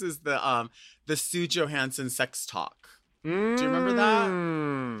 because this is the Sue Johansson sex talk. Do you remember that?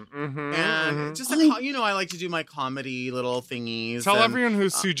 Mm-hmm, and just I like to do my comedy little thingies. Tell everyone who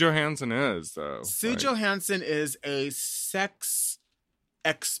Sue Johansson is, though. Sue Johansson is a sex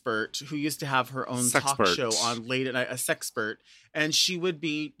expert who used to have her own talk show on late at night, a sexpert. And she would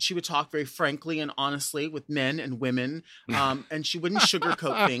talk very frankly and honestly with men and women. And she wouldn't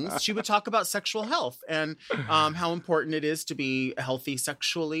sugarcoat things. She would talk about sexual health and how important it is to be healthy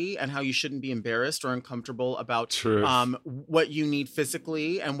sexually, and how you shouldn't be embarrassed or uncomfortable about what you need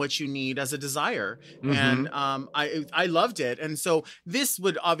physically and what you need as a desire. Mm-hmm. And I loved it. And so this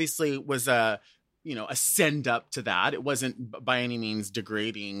was a send up to that. It wasn't by any means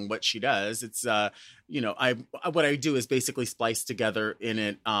degrading what she does. It's what I do is basically splice together in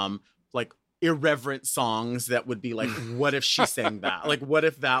it irreverent songs that would be like, what if she sang that? Like, what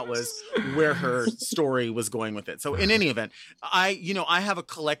if that was where her story was going with it? So in any event, I have a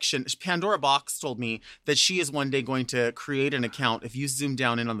collection. Pandora Box told me that she is one day going to create an account. If you zoom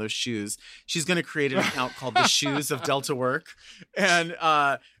down in on those shoes, she's going to create an account called The Shoes of Delta Work. And,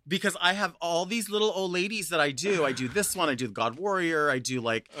 because I have all these little old ladies that I do. I do this one. I do the God Warrior. I do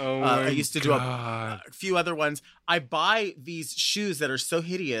like, I used to do a few other ones. I buy these shoes that are so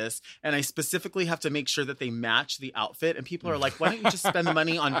hideous, and I specifically have to make sure that they match the outfit. And people are like, why don't you just spend the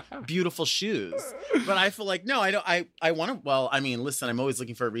money on beautiful shoes? But I feel like, no, I don't. I want to, well, I mean, listen, I'm always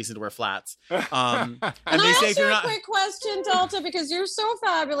looking for a reason to wear flats. And they say, a quick question, Delta, because you're so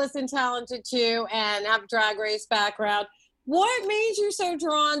fabulous and talented too, and have a drag race background. What made you so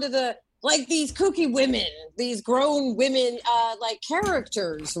drawn to these kooky women, these grown women, like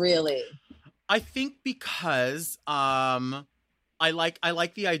characters, really? I think because I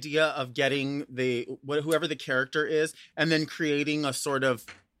like the idea of getting whoever the character is, and then creating a sort of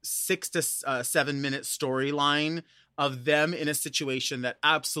 6 to 7 minute storyline of them in a situation that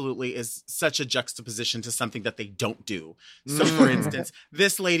absolutely is such a juxtaposition to something that they don't do. So, for instance,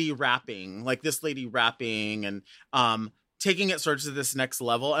 this lady rapping and taking it sort of to this next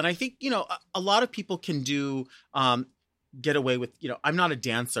level. And I think, a lot of people can do, get away with, I'm not a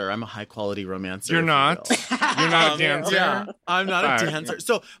dancer. I'm a high quality romancer. You're not? You're not a dancer? Yeah, I'm not a dancer.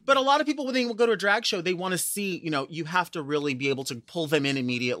 So, but a lot of people, when they go to a drag show, they want to see, you have to really be able to pull them in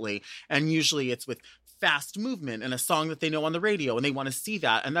immediately. And usually it's with fast movement and a song that they know on the radio, and they want to see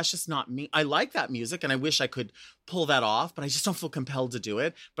that. And that's just not me. I like that music and I wish I could pull that off, but I just don't feel compelled to do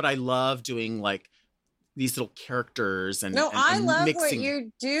it. But I love doing these little characters and I love mixing. What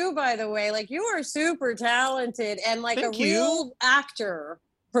you do, by the way. Like, you are super talented and real actor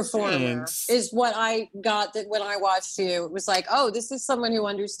performer. Thanks. Is what I got that when I watched you. It was like, oh, this is someone who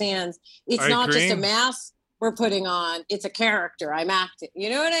understands. It's not agree. just a mask we're putting on. It's a character. I'm acting. You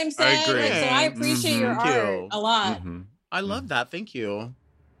know what I'm saying? I agree. So I appreciate your art a lot. Mm-hmm. I love that. Thank you.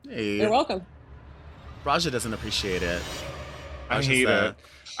 Hey. You're welcome. Raja doesn't appreciate it. I hate it.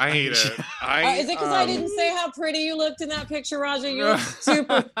 I hate it. Is it because I didn't say how pretty you looked in that picture, Raja? You look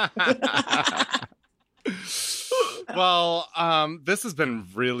super. Well, this has been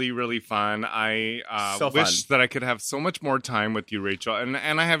really, really fun. I wish that I could have so much more time with you, Rachel. And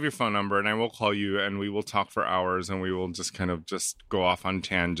I have your phone number, and I will call you, and we will talk for hours, and we will just kind of just go off on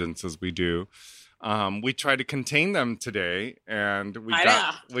tangents as we do. We tried to contain them today, and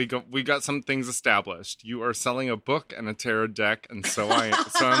we got some things established. You are selling a book and a tarot deck, and so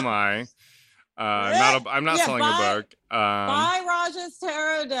am I. I'm not selling a book. Buy Raja's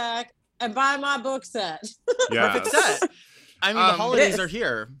tarot deck and buy my book set. Yeah, perfect set. I mean, the holidays are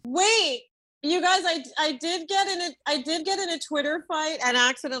here. Wait, you guys, I did get in a Twitter fight, an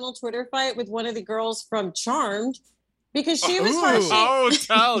accidental Twitter fight with one of the girls from Charmed. Because she was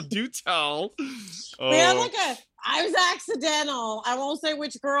do tell. We had I was accidental. I won't say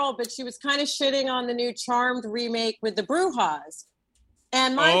which girl, but she was kind of shitting on the new Charmed remake with the Brujas.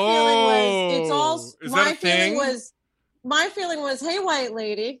 And my feeling was, hey, white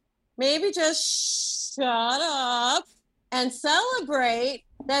lady, maybe just shut up and celebrate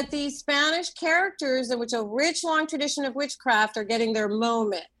that these Spanish characters, in which a rich, long tradition of witchcraft, are getting their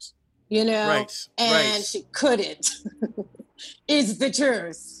moment. Right. She couldn't. Is the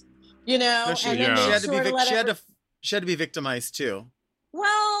truth, No, she had to be victimized too.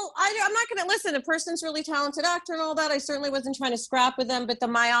 Well, I'm not going to listen. A person's really talented actor and all that. I certainly wasn't trying to scrap with them, but the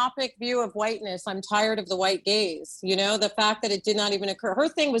myopic view of whiteness, I'm tired of the white gaze. The fact that it did not even occur. Her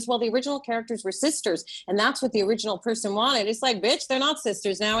thing was, well, the original characters were sisters, and that's what the original person wanted. It's like, bitch, they're not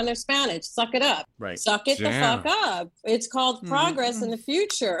sisters now, and they're Spanish. Suck it up. Right. Suck it the fuck up. It's called progress in the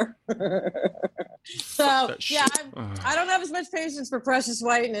future. So, yeah, I don't have as much patience for precious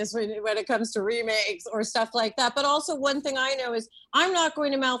whiteness when it comes to remakes or stuff like that. But also, one thing I know is I'm not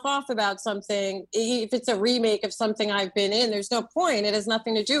going to mouth off about something if it's a remake of something I've been in. There's no point. It has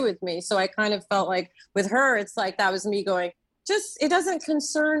nothing to do with me. So I kind of felt like with her, it's like that was me going, it doesn't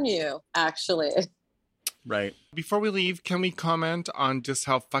concern you, actually. Right. Before we leave, can we comment on just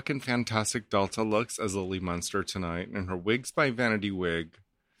how fucking fantastic Delta looks as Lily Munster tonight? And her wig's by Vanity Wig.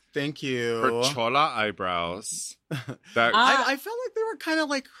 Thank you. Her chola eyebrows. I felt like they were kind of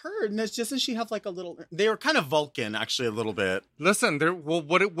like her, and it's just that she have like a little. They were kind of Vulcan, actually, a little bit. Listen,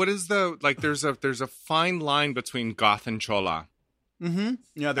 what is the There's a fine line between goth and chola. Mm-hmm.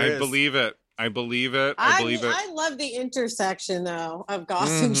 Yeah, I believe it. I believe it. I love the intersection though of goth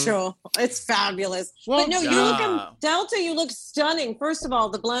and troll. It's fabulous. Well, but no, you look Delta. You look stunning. First of all,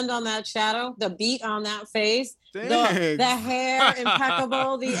 the blend on that shadow, the beat on that face, the hair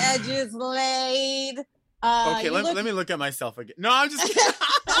impeccable, the edges laid. Okay, let me look at myself again. No, I'm just kidding.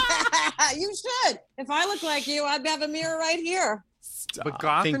 You should. If I look like you, I'd have a mirror right here. Stop. But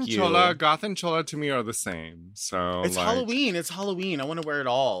goth and chola to me are the same. So it's Halloween. It's Halloween. I want to wear it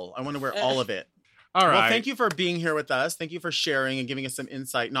all. I want to wear all of it. All right. Well, thank you for being here with us. Thank you for sharing and giving us some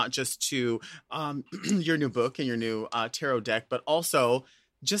insight, not just to your new book and your new tarot deck, but also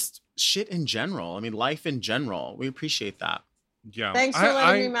just shit in general. I mean, life in general. We appreciate that. Yeah. Thanks for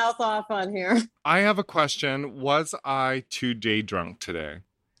letting me mouth off on here. I have a question. Was I too day drunk today?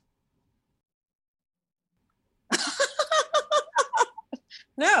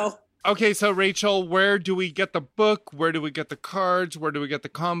 No. Okay, so Rachel, where do we get the book? Where do we get the cards? Where do we get the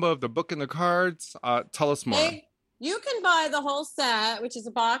combo of the book and the cards? Tell us more. Hey, you can buy the whole set, which is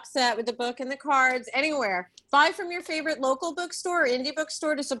a box set with the book and the cards, anywhere. Buy from your favorite local bookstore or indie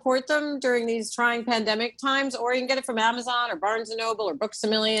bookstore to support them during these trying pandemic times, or you can get it from Amazon or Barnes & Noble or Books A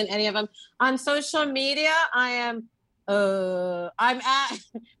Million, any of them. On social media, I'm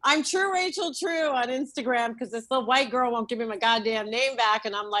True Rachel True on Instagram because this little white girl won't give me my goddamn name back,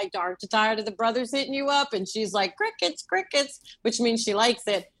 and I'm like, aren't you tired of the brothers hitting you up? And she's like, crickets, which means she likes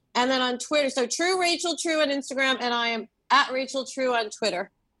it. And then on Twitter, so True Rachel True on Instagram, and I am at Rachel True on Twitter.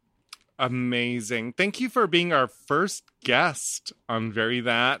 Amazing. Thank you for being our first guest on Very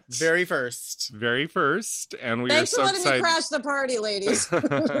That. Very first. And Thanks are so for letting excited. me crash the party, ladies.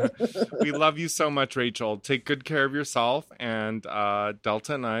 We love you so much, Rachel. Take good care of yourself, and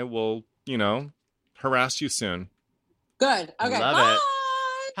Delta and I will, harass you soon. Good. Okay. Love Bye. It.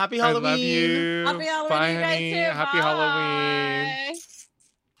 Happy Halloween. I love you. Happy Halloween, Bye, you guys honey. too. Happy Bye. Halloween.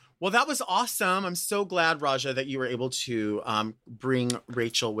 Well, that was awesome. I'm so glad, Raja, that you were able to bring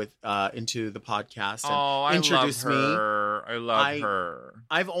Rachel into the podcast and introduce me. I love her.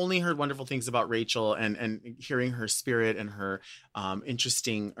 I've only heard wonderful things about Rachel and hearing her spirit and her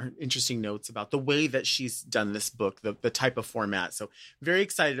interesting notes about the way that she's done this book, the type of format. So very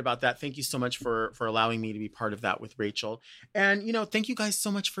excited about that. Thank you so much for allowing me to be part of that with Rachel. And, thank you guys so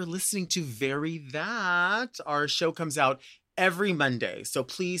much for listening to Very That. Our show comes out every Monday. So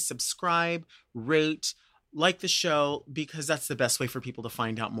please subscribe, rate, like the show, because that's the best way for people to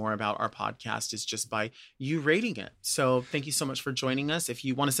find out more about our podcast is just by you rating it. So thank you so much for joining us. If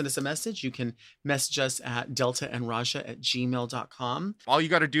you want to send us a message, you can message us at deltaandraja@gmail.com. All you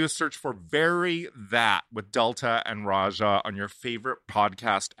got to do is search for Very That with Delta and Raja on your favorite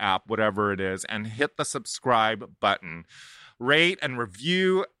podcast app, whatever it is, and hit the subscribe button. Rate and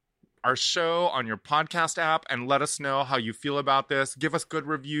review our show on your podcast app and let us know how you feel about this. Give us good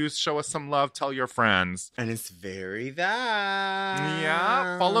reviews. Show us some love. Tell your friends. And it's Very That.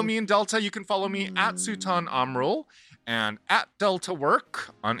 Yeah. Follow me in Delta. You can follow me at Sultan Amrul and at Delta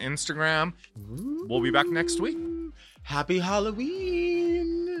Work on Instagram. We'll be back next week. Happy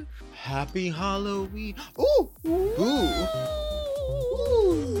Halloween. Happy Halloween. Ooh. Ooh.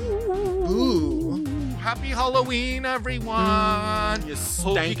 Ooh. Ooh. Happy Halloween, everyone. You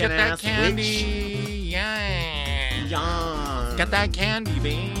Hope you get that candy. Witch. Yeah. Yeah. Get that candy,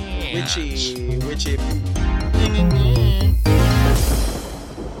 bitch. Witchy.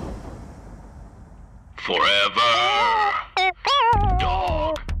 Forever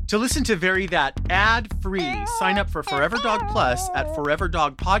Dog. To listen to Very That ad-free, sign up for Forever Dog Plus at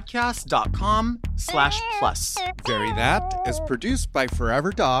foreverdogpodcast.com/plus. Very That is produced by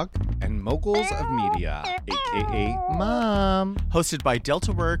Forever Dog and Moguls of Media, a.k.a. Mom. Hosted by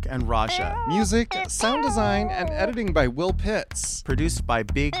Delta Work and Raja. Music, sound design, and editing by Will Pitts. Produced by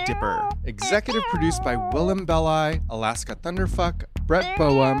Big Dipper. Executive produced by Willem Belli, Alaska Thunderfuck, Brett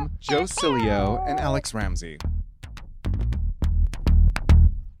Boehm, Joe Cilio, and Alex Ramsey.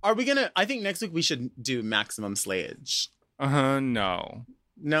 Are we gonna? I think next week we should do maximum slayage. No.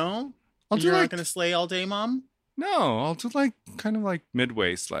 No? I'll do You're like- not gonna slay all day, Mom? No, I'll do kind of like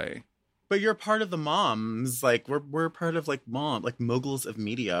midway slay. But you're part of the moms. Like we're part of like moguls of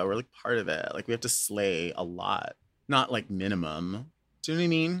media. We're like part of it. Like we have to slay a lot. Not like minimum. Do you know what I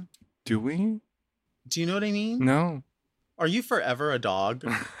mean? Do we? Do you know what I mean? No. Are you forever a dog?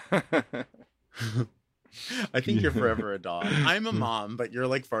 I think you're forever a dog. I'm a mom, but you're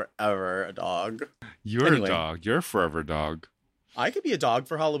like forever a dog. You're a dog. You're a forever dog. I could be a dog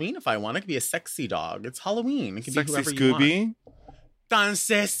for Halloween if I want. I could be a sexy dog. It's Halloween. It could Sexy be whoever Scooby. you want. Tan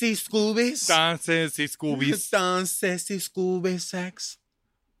sexy Scoobies. Tan sexy Scoobies. Tan sexy Scooby sex.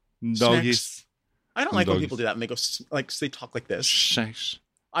 Doggies. I don't like when Doggies. people do that and they go they talk like this. Shush.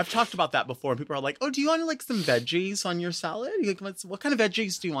 I've talked about that before. People are like, "Oh, do you want like some veggies on your salad? What kind of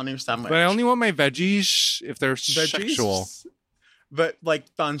veggies do you want on your sandwich?" But I only want my veggies if they're sexual. But like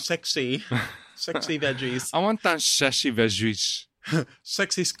on sexy veggies. I want that sexy veggies.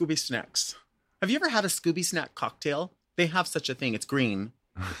 Sexy Scooby snacks. Have you ever had a Scooby snack cocktail? They have such a thing. It's green.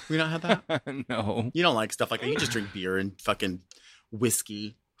 We not have that? No. You don't like stuff like that. You just drink beer and fucking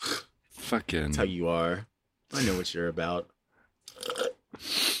whiskey. Fucking. That's how you are. I know what you're about.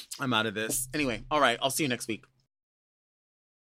 I'm out of this. Anyway, all right. I'll see you next week.